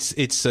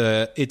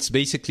it's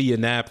basically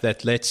an app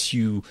that lets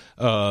you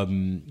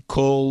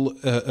call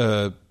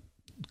a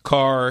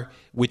car,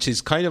 which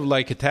is kind of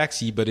like a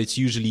taxi, but it's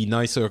usually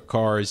nicer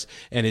cars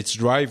and it's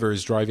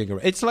drivers driving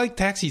around. It's like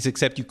taxis,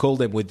 except you call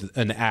them with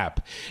an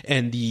app.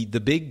 And the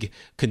big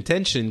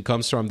contention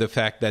comes from the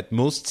fact that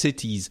most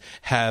cities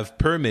have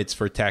permits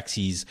for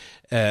taxis,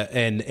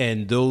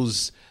 and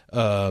those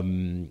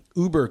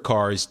Uber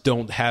cars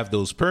don't have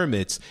those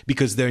permits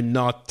because they're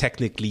not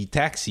technically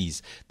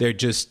taxis. They're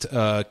just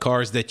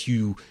cars that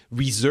you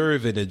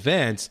reserve in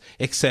advance,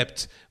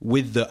 except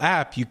with the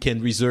app, you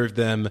can reserve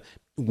them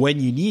when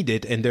you need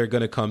it, and they're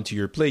going to come to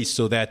your place,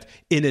 so that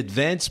in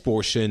advance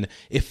portion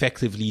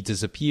effectively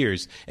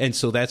disappears. And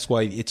so that's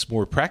why it's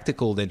more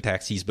practical than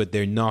taxis, but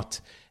they're not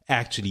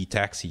actually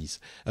taxis.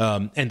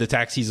 And the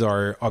taxis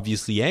are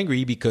obviously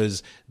angry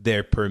because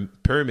their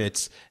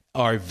permits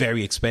are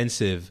very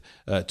expensive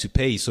to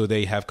pay. So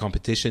they have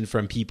competition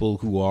from people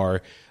who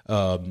are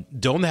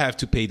don't have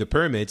to pay the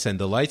permits and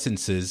the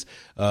licenses,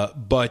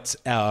 but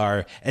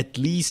are at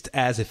least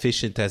as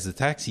efficient as the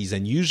taxis,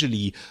 and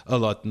usually a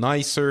lot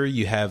nicer.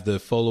 You have the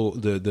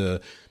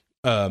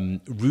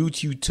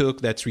route you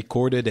took that's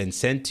recorded and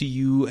sent to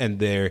you, and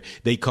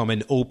they come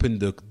and open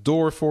the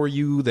door for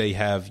you. They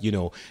have,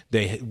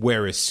 they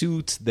wear a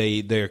suit.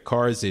 Their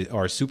cars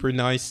are super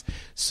nice.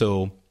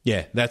 So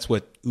yeah, that's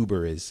what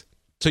Uber is.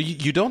 So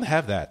you don't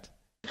have that.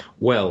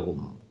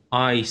 Well,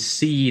 I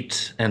see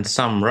it and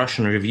some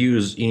Russian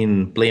reviews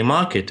in Play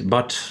Market,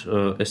 but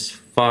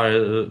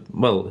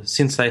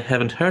since I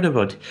haven't heard of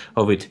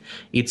it,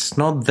 it's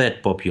not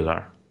that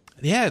popular.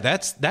 Yeah,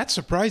 that's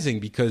surprising,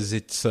 because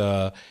it's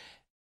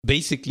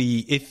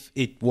basically, if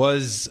it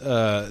was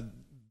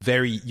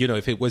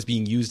if it was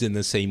being used in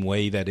the same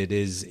way that it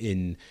is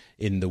in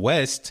the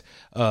West,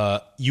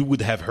 you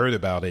would have heard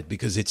about it,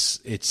 because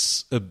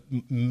it's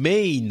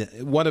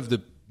one of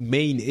the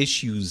main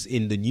issues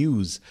in the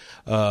news.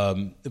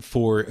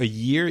 For a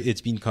year,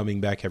 it's been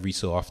coming back every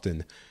so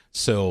often.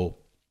 So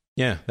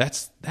yeah,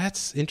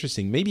 that's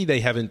interesting. Maybe they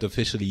haven't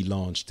officially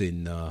launched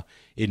in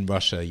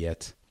Russia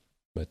yet,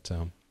 but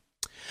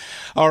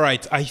all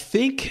right, I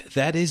think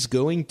that is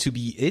going to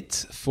be it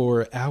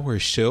for our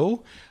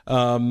show.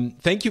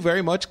 Thank you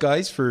very much,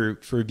 guys,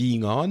 for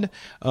being on.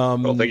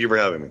 Well, thank you for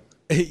having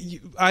me.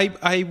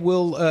 I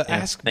will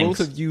ask both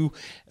of you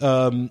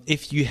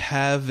if you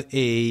have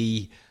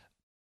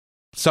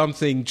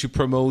something to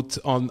promote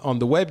on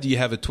the web. Do you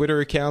have a Twitter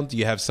account? Do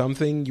you have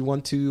something you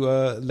want to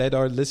let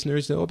our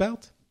listeners know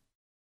about?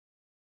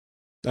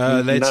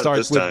 Let's start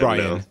with time,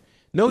 Brian.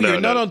 No,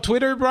 you're not on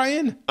Twitter,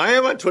 Brian? I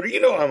am on Twitter.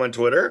 You know I'm on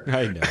Twitter.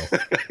 I know.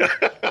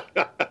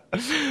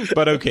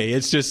 But okay,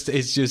 it's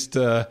just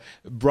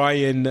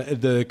Brian,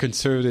 the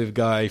conservative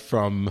guy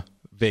from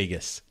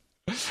Vegas.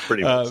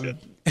 Pretty much, yeah.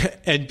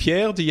 And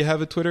Pierre, do you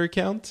have a Twitter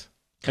account?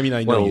 I mean,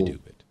 I know you do,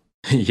 but...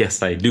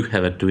 Yes, I do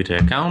have a Twitter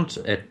account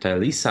at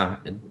Lisa,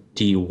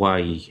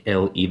 TYLEESA.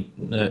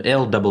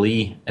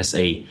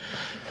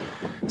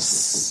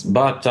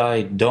 But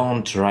I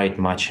don't write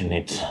much in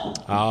it.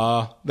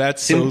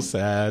 That's so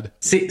sad.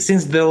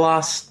 Since the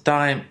last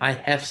time I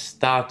have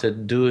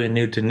started doing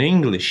it in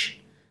English.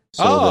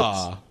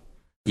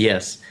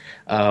 Yes,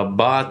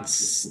 but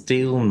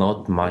still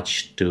not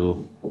much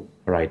to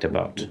write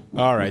about.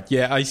 All right.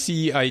 Yeah, I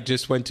see. I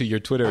just went to your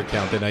Twitter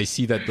account and I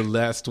see that the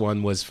last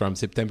one was from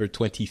September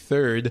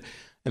 23rd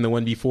and the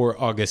one before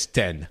August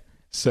 10.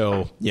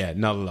 So, yeah,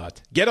 not a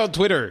lot. Get on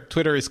Twitter.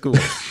 Twitter is cool.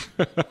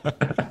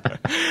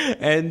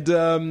 And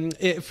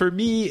for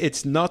me,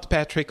 it's Not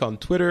Patrick on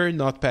Twitter,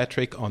 Not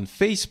Patrick on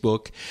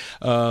Facebook.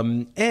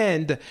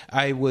 And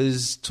I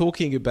was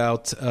talking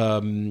about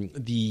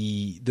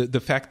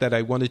the fact that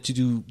I wanted to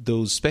do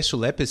those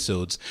special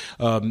episodes.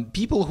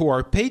 People who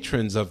are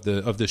patrons of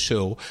the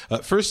show,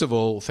 first of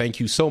all, thank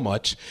you so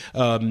much.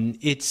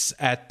 It's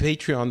at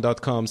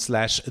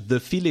patreon.com/the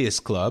Phileas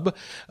Club.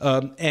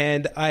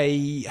 And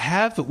I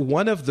have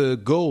one of the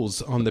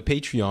goals on the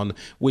Patreon,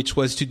 which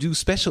was to do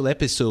special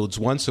episodes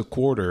once a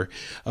quarter.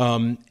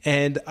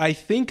 And I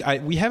think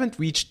we haven't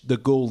reached the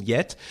goal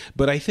yet,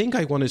 but I think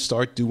I want to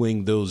start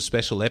doing those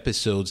special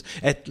episodes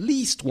at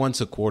least once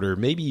a quarter,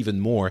 maybe even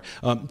more,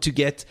 to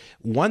get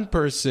one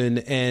person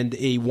and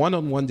a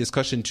one-on-one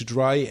discussion to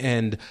try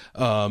and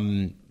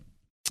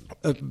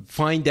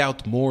find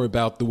out more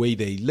about the way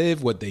they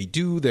live, what they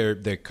do,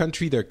 their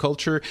country, their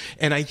culture.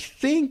 And I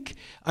think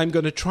I'm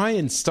going to try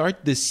and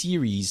start this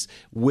series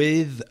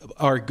with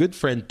our good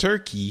friend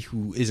Turkey,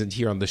 who isn't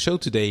here on the show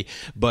today,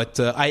 but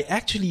I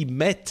actually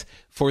met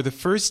for the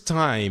first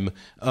time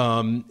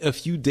a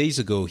few days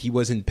ago. He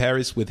was in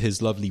Paris with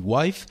his lovely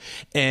wife,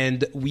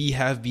 and we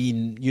have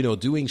been,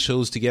 doing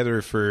shows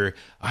together for,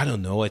 I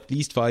don't know, at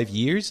least 5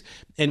 years,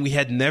 and we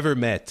had never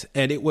met.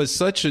 And it was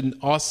such an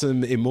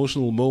awesome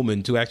emotional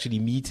moment to actually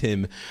meet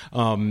him.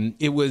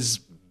 It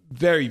was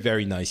very,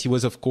 very nice. He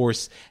was, of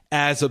course,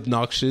 as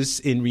obnoxious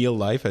in real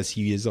life as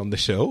he is on the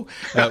show,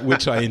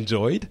 which I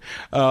enjoyed.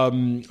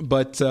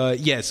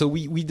 So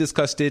we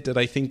discussed it, and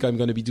I think I'm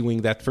going to be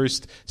doing that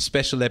first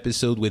special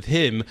episode with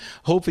him.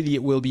 Hopefully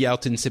it will be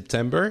out in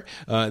September.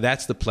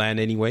 That's the plan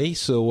anyway.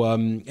 So,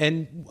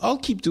 and I'll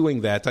keep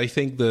doing that. I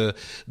think the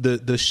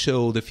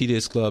show, the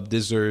Phileas Club,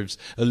 deserves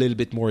a little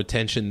bit more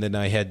attention than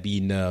I had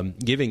been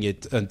giving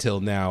it until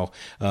now,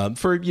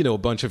 for, a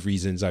bunch of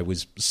reasons. I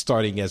was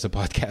starting as a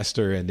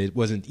podcaster and it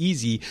wasn't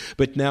easy,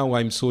 but now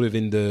I'm sort of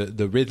in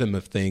the rhythm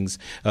of things.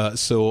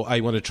 So I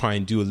want to try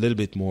and do a little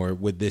bit more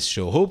with this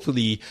show.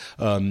 Hopefully,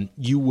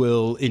 you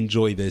will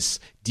enjoy this,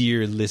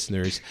 dear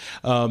listeners.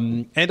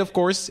 And of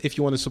course, if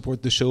you want to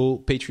support the show,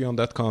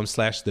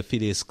 patreon.com/the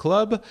Phileas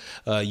Club.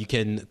 You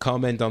can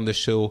comment on the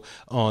show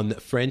on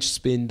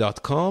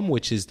frenchspin.com,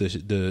 which is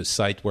the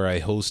site where I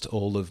host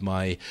all of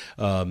my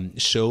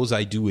shows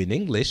I do in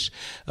English.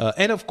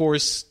 And of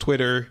course,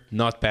 Twitter,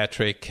 not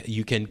Patrick.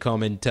 You can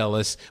come and tell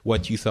us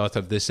what you thought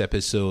of this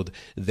episode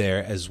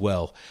there as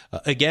well.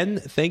 Again,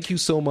 thank you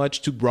so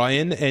much to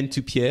Brian and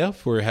to Pierre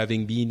for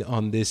having been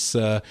on this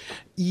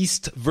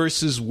East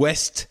versus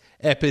West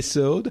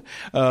episode.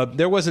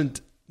 There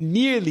wasn't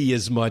nearly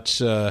as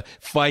much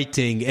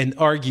fighting and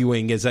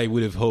arguing as I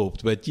would have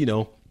hoped, but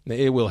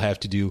it will have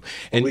to do.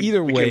 And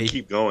either way, we can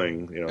keep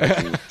going. We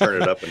can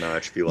turn it up a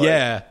notch if you like.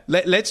 Yeah,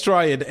 let's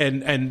try it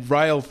and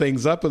rile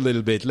things up a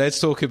little bit. Let's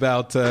talk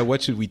about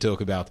what should we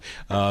talk about?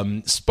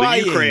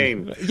 Spying. The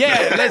Ukraine.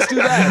 Yeah, let's do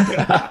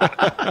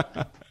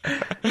that.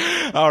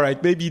 All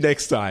right, maybe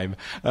next time.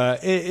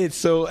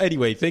 So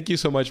anyway, thank you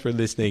so much for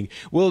listening.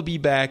 We'll be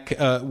back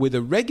with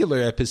a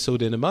regular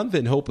episode in a month,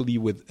 and hopefully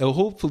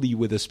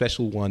with a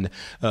special one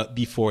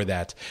before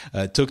that.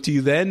 Talk to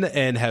you then,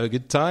 and have a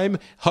good time.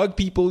 Hug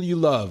people you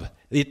love.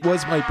 It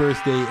was my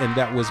birthday, and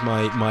that was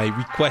my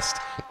request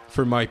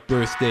for my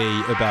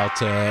birthday about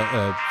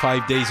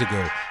 5 days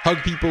ago. Hug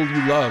people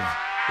you love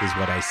is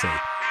what I say.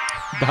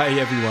 Bye,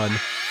 everyone.